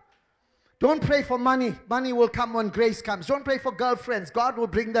job. Don't pray for money. Money will come when grace comes. Don't pray for girlfriends. God will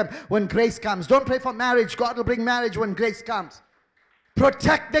bring them when grace comes. Don't pray for marriage. God will bring marriage when grace comes.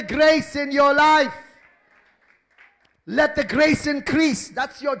 Protect the grace in your life. Let the grace increase.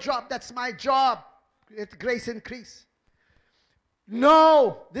 That's your job. That's my job. Let grace increase.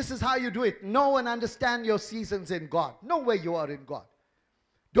 Know, this is how you do it. Know and understand your seasons in God. Know where you are in God.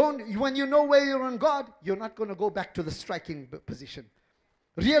 When you know where you're in God, you're not going to go back to the striking position.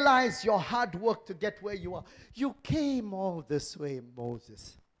 Realize your hard work to get where you are. You came all this way,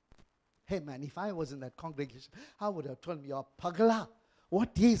 Moses. Hey man, if I was in that congregation, I would have told me, you're pagla.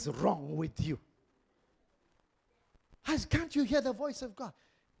 What is wrong with you? Can't you hear the voice of God?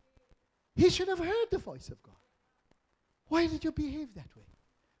 He should have heard the voice of God. Why did you behave that way?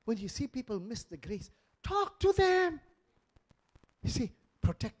 When you see people miss the grace, talk to them. You see,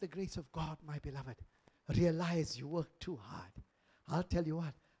 protect the grace of God, my beloved. Realize you worked too hard. I'll tell you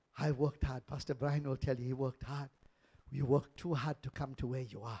what, I worked hard. Pastor Brian will tell you he worked hard. You worked too hard to come to where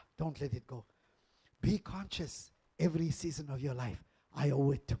you are. Don't let it go. Be conscious every season of your life. I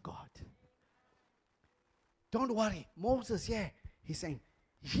owe it to God. Don't worry. Moses, he's saying,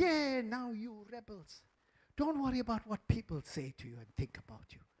 now you rebels. Don't worry about what people say to you and think about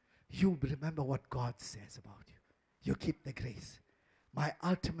you. You remember what God says about you. You keep the grace. My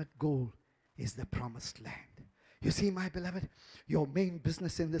ultimate goal is the promised land. You see, my beloved, your main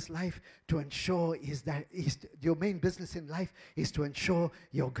business in this life your main business in life is to ensure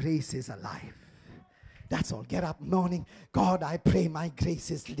your grace is alive. That's all. Get up morning. God, I pray my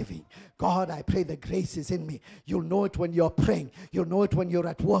grace is living. God, I pray the grace is in me. You'll know it when you're praying. You'll know it when you're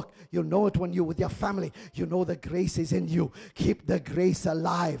at work. You'll know it when you're with your family. You know the grace is in you. Keep the grace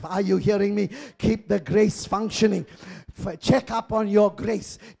alive. Are you hearing me? Keep the grace functioning. Check up on your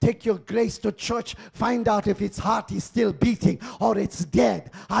grace. Take your grace to church. Find out if its heart is still beating or it's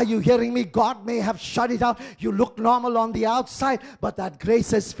dead. Are you hearing me? God may have shut it out. You look normal on the outside, but that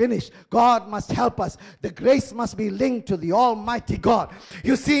grace is finished. God must help us. The grace must be linked to the Almighty God.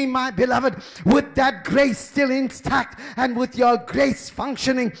 You see, my beloved, with that grace still intact and with your grace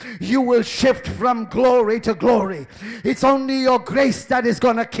functioning, you will shift from glory to glory. It's only your grace that is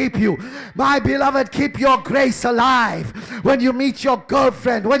going to keep you. My beloved, keep your grace alive. When you meet your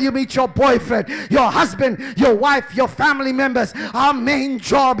girlfriend, when you meet your boyfriend, your husband, your wife, your family members, our main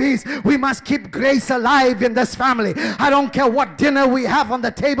job is we must keep grace alive in this family. I don't care what dinner we have on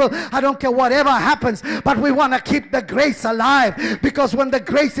the table. I don't care whatever happens, but we want to keep the grace alive, because when the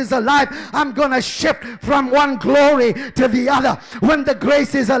grace is alive, I'm going to shift from one glory to the other. When the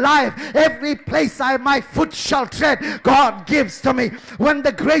grace is alive, every place my foot shall tread, God gives to me. When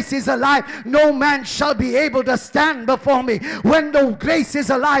the grace is alive, no man shall be able to stand before me. When the grace is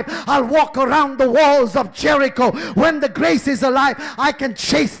alive, I'll walk around the walls of Jericho. When the grace is alive, I can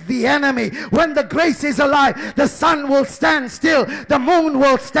chase the enemy. When the grace is alive, the sun will stand still, the moon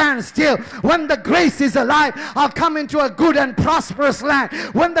will stand still. When the grace is alive, I'll come into a good and prosperous land.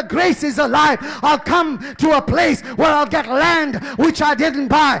 When the grace is alive, I'll come to a place where I'll get land which I didn't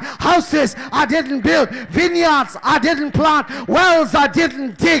buy, houses I didn't build, vineyards I didn't plant, wells I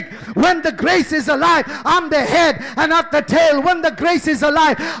didn't dig. When the grace is alive, I'm the head and not the tail. When the grace is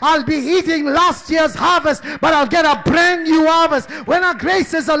alive, I'll be eating last year's harvest, but I'll get a brand new harvest. When our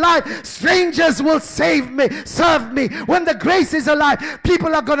grace is alive, strangers will serve me. When the grace is alive,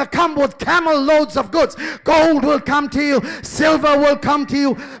 people are going to come with camel loads of goods. Gold will come to you, silver will come to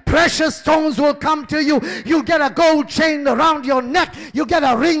you, precious stones will come to you. You'll get a gold chain around your neck, you'll get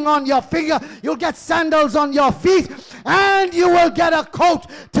a ring on your finger, you'll get sandals on your feet, and you will get a coat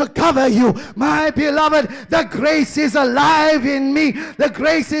to cover you. My beloved, the grace is alive in me. The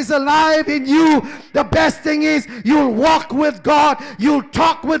grace is alive in you. The best thing is you'll walk with God, you'll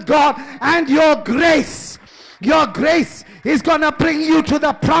talk with God, and your grace is going to bring you to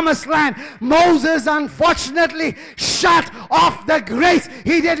the promised land. Moses unfortunately shut off the grace.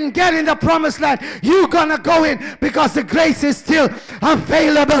 He didn't get in the promised land. You're going to go in because the grace is still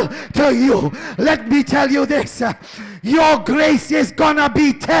available to you. Let me tell you this. Your grace is going to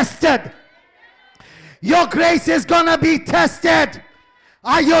be tested. Your grace is going to be tested.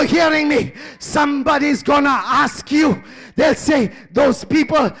 Are you hearing me? Somebody's going to ask you. They'll say, those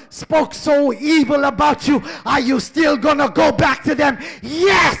people spoke so evil about you. Are you still going to go back to them?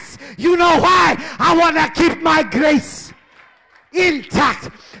 Yes. You know why? I want to keep my grace intact.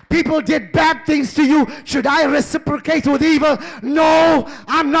 People did bad things to you. Should I reciprocate with evil? No,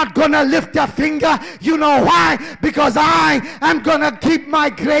 I'm not going to lift a finger. You know why? Because I am going to keep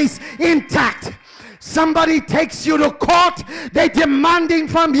my grace intact. Somebody takes you to court, they're demanding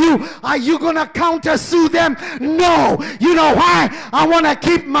from you. Are you going to counter-sue them? No. You know why? I want to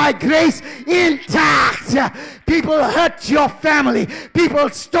keep my grace intact. People hurt your family. People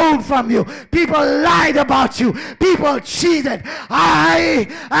stole from you. People lied about you. People cheated. I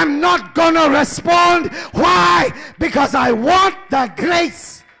am not going to respond. Why? Because I want the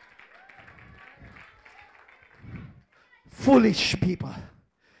grace. Foolish people.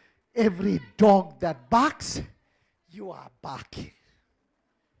 Every dog that barks, you are barking.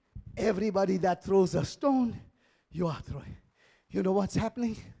 Everybody that throws a stone, you are throwing. You know what's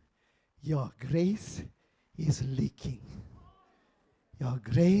happening? Your grace is leaking. Your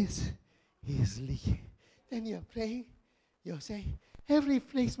grace is leaking. Then you're praying. You're saying, every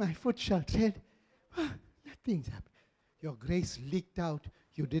place my foot shall tread, nothing's happened. Your grace leaked out.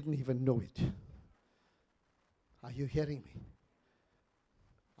 You didn't even know it. Are you hearing me?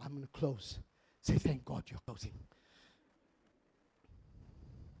 I'm going to close. Say, thank God you're closing.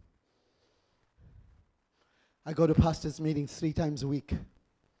 I go to pastors' meetings 3 times a week.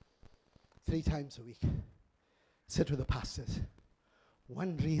 3 times a week. Sit with the pastors.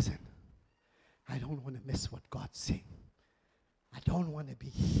 One reason, I don't want to miss what God's saying. I don't want to be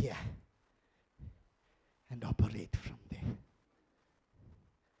here and operate from there.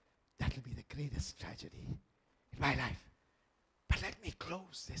 That will be the greatest tragedy in my life. But let me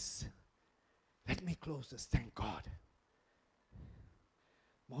close this. Let me close this, thank God.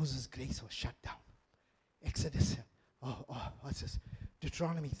 Moses' grace was shut down. Exodus, what's this?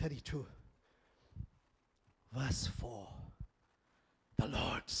 Deuteronomy 32, verse 4. The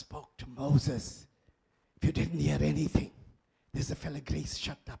Lord spoke to Moses. If you didn't hear anything, there's a fellow grace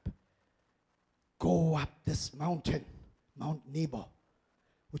shut up. Go up this mountain, Mount Nebo,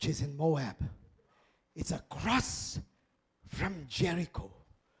 which is in Moab. It's across from Jericho.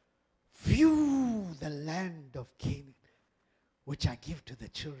 View the land of Canaan, which I give to the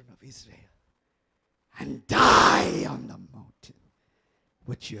children of Israel, and die on the mountain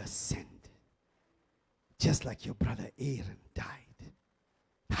which you ascend, just like your brother Aaron died.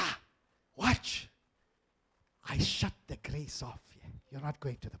 Watch. I shut the grace off here. You're not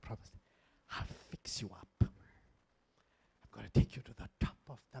going to the promised land. I'll fix you up. I'm going to take you to the top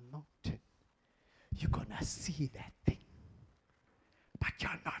of the mountain. You're going to see that thing. But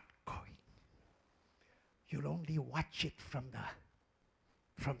you're not going. You'll only watch it from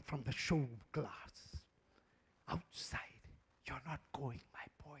the show glass. Outside. You're not going, my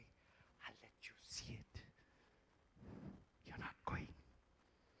boy. I'll let you see it. You're not going.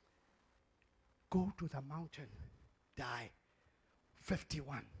 Go to the mountain. Die.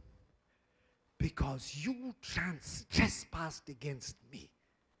 51. Because you trespassed against me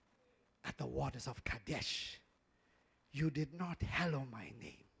at the waters of Kadesh. You did not hallow my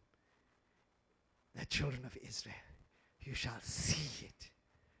name. The children of Israel, you shall see it,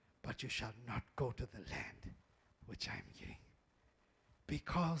 but you shall not go to the land which I am giving.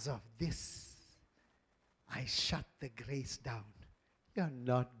 Because of this, I shut the grace down. You're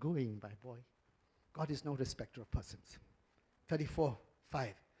not going, my boy. God is no respecter of persons. 34:5,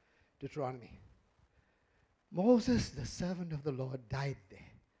 Deuteronomy. Moses, the servant of the Lord, died there,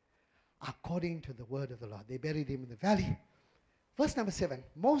 according to the word of the Lord. They buried him in the valley. Verse number 7,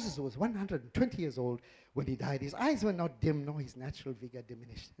 Moses was 120 years old when he died. His eyes were not dim, nor his natural vigor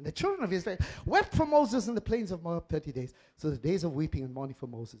diminished. And the children of Israel wept for Moses in the plains of Moab 30 days. So the days of weeping and mourning for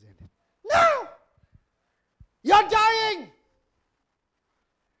Moses ended. No! You're dying!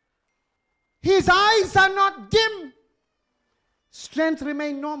 His eyes are not dim. Strength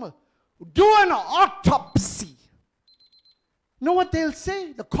remain normal. Do an autopsy. Know what they'll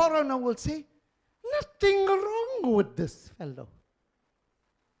say? The coroner will say, nothing wrong with this fellow.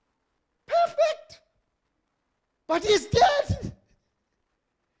 Perfect. But he's dead.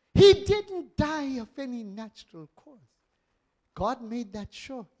 He didn't die of any natural cause. God made that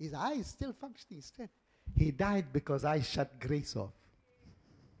sure. His eyes still functioning straight. He died because I shut grace off.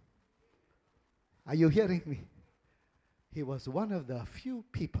 Are you hearing me? He was one of the few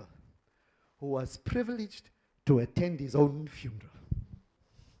people who was privileged to attend his own funeral.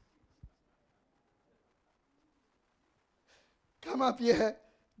 Come up here,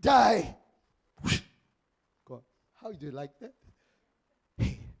 die. God, how do you like that?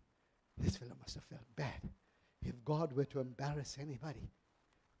 Hey, this fellow must have felt bad. If God were to embarrass anybody,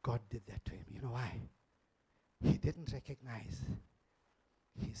 God did that to him. You know why? He didn't recognize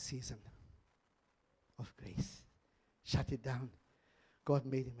his season of grace. Shut it down. God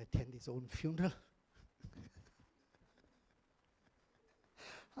made him attend his own funeral.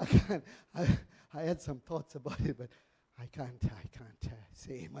 I had some thoughts about it, but I can't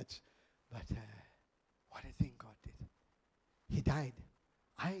say much. But what I think God did. He died.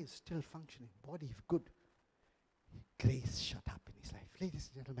 Eyes still functioning. Body good. Grace shut up in his life. Ladies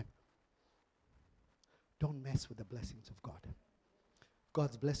and gentlemen, don't mess with the blessings of God.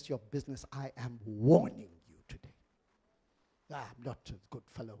 God's blessed your business. I am warning you today. I'm not a good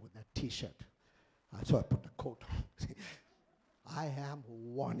fellow with that t-shirt. So I put the coat on. I am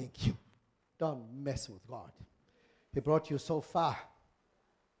warning you. Don't mess with God. He brought you so far.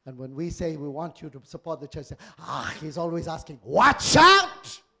 And when we say we want you to support the church, he's always asking, watch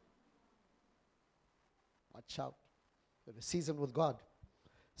out! Watch out. You're in a season with God.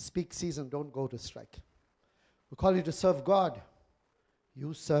 Speak season, don't go to strike. We call you to serve God.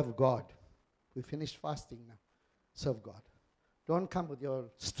 You serve God. We finished fasting now. Serve God. Don't come with your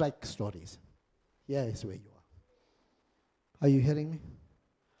strike stories. Here is where you are. Are you hearing me?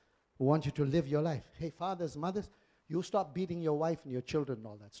 We want you to live your life. Hey, fathers, mothers, you stop beating your wife and your children and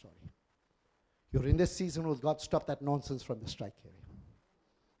all that story. You're in this season with God. Stop that nonsense from the strike area.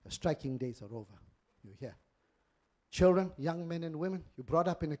 The striking days are over. You're here. Children, young men and women, you brought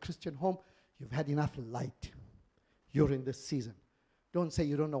up in a Christian home. You've had enough light. You're in this season. Don't say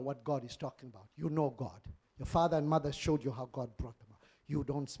you don't know what God is talking about. You know God. Your father and mother showed you how God brought them up. You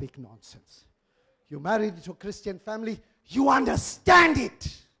don't speak nonsense. You married into a Christian family. You understand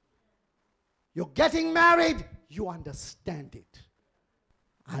it. You're getting married. You understand it.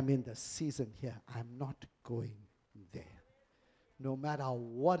 I'm in the season here. I'm not going there. No matter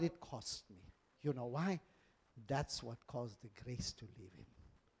what it costs me. You know why? That's what caused the grace to live in.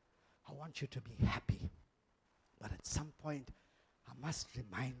 I want you to be happy. But at some point, I must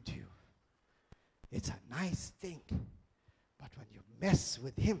remind you, it's a nice thing. But when you mess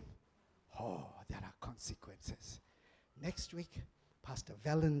with him, oh, there are consequences. Next week, Pastor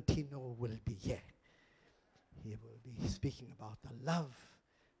Valentino will be here. He will be speaking about the love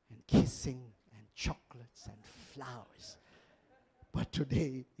and kissing and chocolates and flowers. But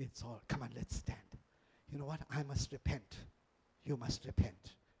today, it's all, come on, let's stand. You know what? I must repent. You must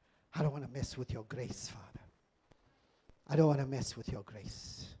repent. I don't want to mess with your grace, Father. I don't want to mess with your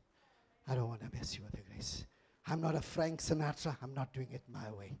grace. I don't want to mess with your grace. I'm not a Frank Sinatra. I'm not doing it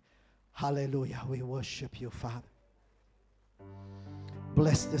my way. Hallelujah. We worship you, Father.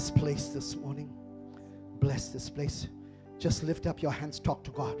 Bless this place this morning. Bless this place. Just lift up your hands. Talk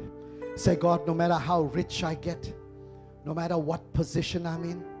to God. Say, God, no matter how rich I get, no matter what position I'm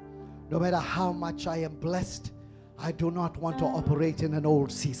in, no matter how much I am blessed, I do not want to operate in an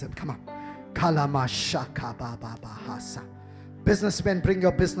old season. Come on. Businessmen, bring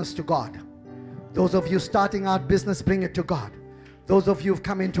your business to God. Those of you starting out business, bring it to God. Those of you who've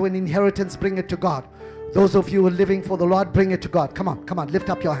come into an inheritance, bring it to God. Those of you who are living for the Lord, bring it to God. Come on, come on, lift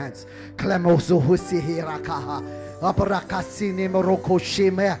up your hands. Come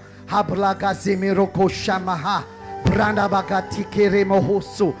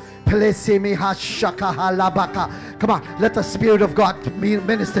on, let the Spirit of God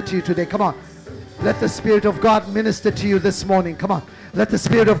minister to you today. Come on. Let the Spirit of God minister to you this morning. Come on. Let the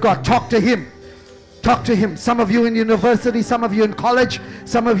Spirit of God talk to him. Talk to him. Some of you in university, some of you in college,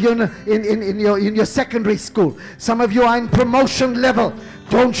 some of you in your secondary school. Some of you are in promotion level.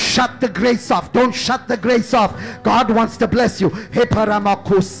 Don't shut the grace off. Don't shut the grace off. God wants to bless you. Come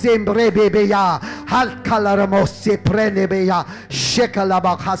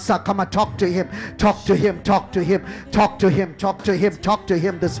on, talk to him. Talk to him. Talk to him. Talk to him. Talk to him. Talk to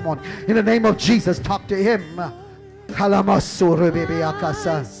him this morning. In the name of Jesus, talk to him.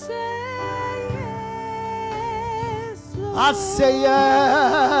 I say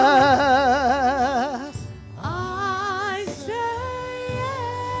yes. I say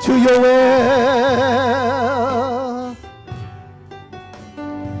yes to your will.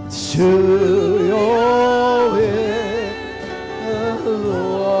 To your will,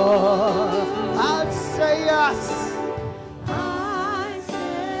 Lord. I say yes. I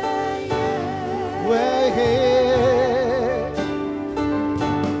say yes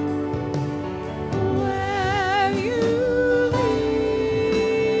Where you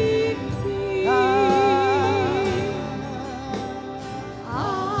lead me. I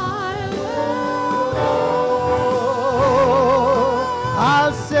will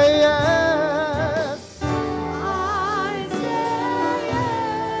I'll say yes. I say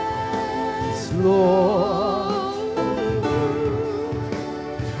yes Lord,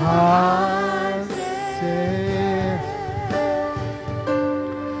 I say.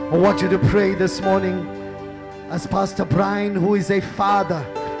 I want you to pray this morning as Pastor Brian, who is a father,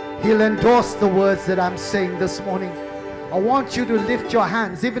 he'll endorse the words that I'm saying this morning. I want you to lift your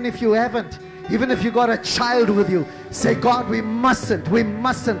hands, even if you haven't, even if you got a child with you. Say, God, we mustn't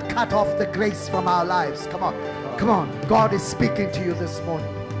cut off the grace from our lives. Come on, come on. God is speaking to you this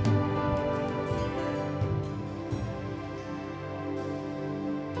morning.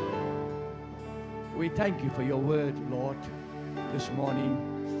 We thank you for your word, Lord, this morning.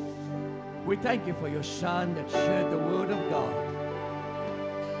 We thank you for your Son that shared the word of God.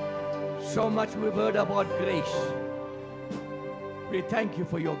 So much we've heard about grace. We thank you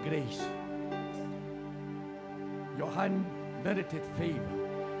for your grace, your unmerited favor.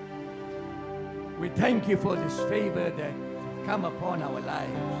 We thank you for this favor that come upon our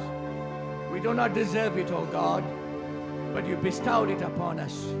lives. We do not deserve it, oh God, but you bestowed it upon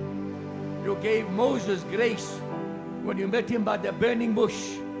us. You gave Moses grace when you met him by the burning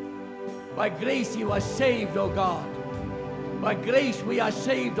bush. By grace he was saved, O God. By grace we are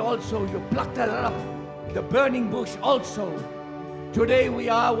saved also. You plucked us up the burning bush also. Today we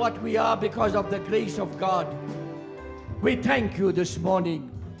are what we are because of the grace of God. We thank you this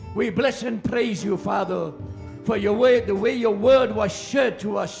morning. We bless and praise you, Father, for your word, the way your word was shared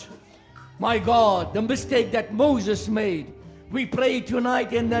to us. My God, the mistake that Moses made, we pray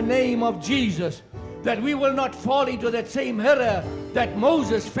tonight in the name of Jesus that we will not fall into that same error that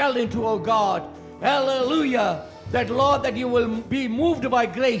Moses fell into, oh God. Hallelujah. That, Lord, that you will be moved by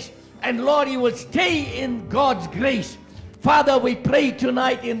grace, and Lord, you will stay in God's grace. Father, we pray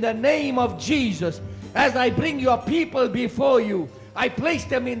tonight in the name of Jesus, as I bring your people before you, I place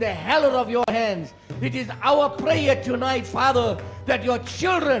them in the hollow of your hands. It is our prayer tonight, Father, that your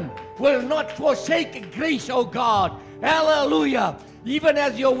children will not forsake grace, oh God. Hallelujah. Even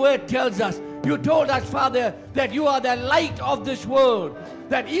as your word tells us, you told us, Father, that you are the light of this world,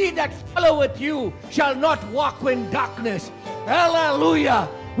 that he that followeth you shall not walk in darkness. Hallelujah.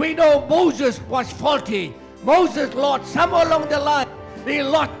 We know Moses was faulty. Moses, Lord, somewhere along the line, he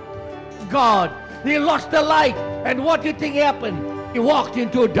lost God. He lost the light. And what do you think happened? He walked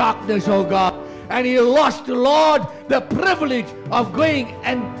into darkness, oh God. And he lost, Lord, the privilege of going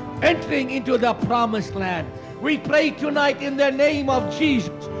and entering into the promised land. We pray tonight in the name of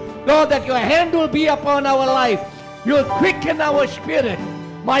Jesus, Lord, that your hand will be upon our life. You'll quicken our spirit.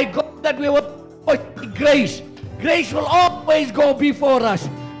 My God, that we will grace. Grace will always go before us.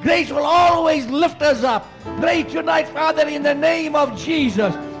 Grace will always lift us up. Pray tonight, Father, in the name of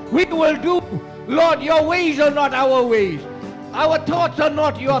Jesus. We will do, Lord, your ways are not our ways. Our thoughts are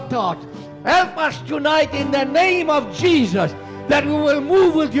not your thoughts. Help us tonight in the name of Jesus, that we will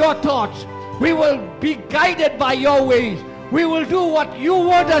move with your thoughts. We will be guided by your ways. We will do what you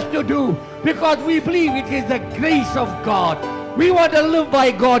want us to do, because we believe it is the grace of God. We want to live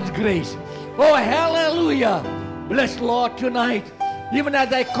by God's grace. Oh, hallelujah. Bless, Lord, tonight. Even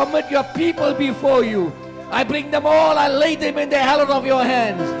as I commit your people before you, I bring them all, I lay them in the hollow of your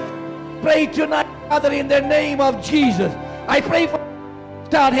hands. Pray tonight, Father, in the name of Jesus. I pray for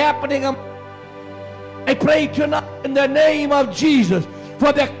start happening. I pray tonight in the name of Jesus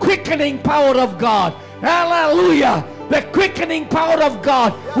for the quickening power of God. Hallelujah. The quickening power of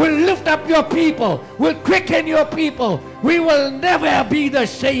God will lift up your people, will quicken your people. We will never be the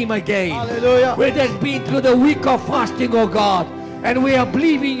same again. Hallelujah. We just been through the week of fasting, oh God, and we are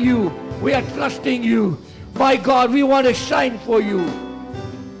believing you. We are trusting you. My God, we want to shine for you.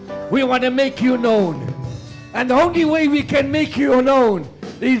 We want to make you known. And the only way we can make you known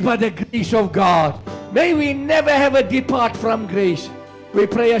is by the grace of God. May we never ever depart from grace. We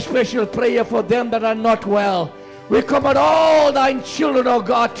pray a special prayer for them that are not well. We commit all thine children, oh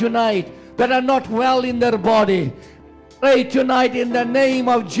God, tonight that are not well in their body. Pray tonight in the name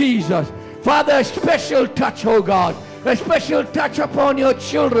of Jesus. Father, a special touch, oh God. A special touch upon your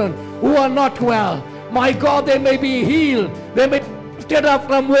children who are not well. My God, they may be healed. They may be lifted up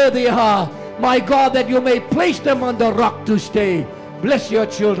from where they are. My God, that you may place them on the rock to stay. Bless your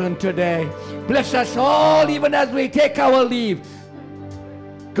children today. Bless us all, even as we take our leave.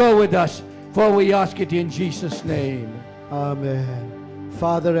 Go with us, for we ask it in Jesus' name. Amen.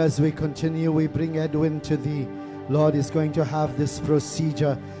 Father, as we continue, we bring Edwin to thee. Lord is going to have this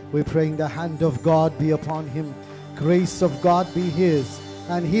procedure. We're praying the hand of God be upon him. Grace of God be his.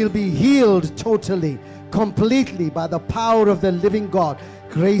 And he'll be healed totally, completely by the power of the living God.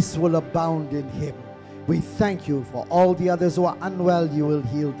 Grace will abound in him. We thank you for all the others who are unwell, you will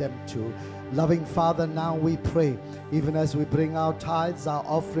heal them too. Loving Father, now we pray, even as we bring our tithes, our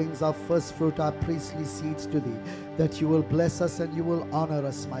offerings, our first fruit, our priestly seeds to thee, that you will bless us and you will honor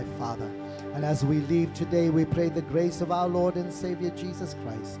us, my Father. And as we leave today, we pray the grace of our Lord and Savior Jesus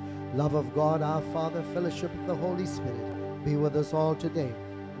Christ, love of God our Father, fellowship of the Holy Spirit, be with us all today,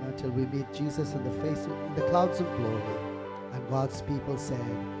 and until we meet Jesus in the clouds of glory. And God's people said,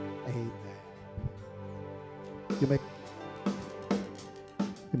 Amen. You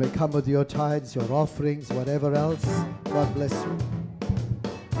may come with your tithes, your offerings, whatever else. God bless you.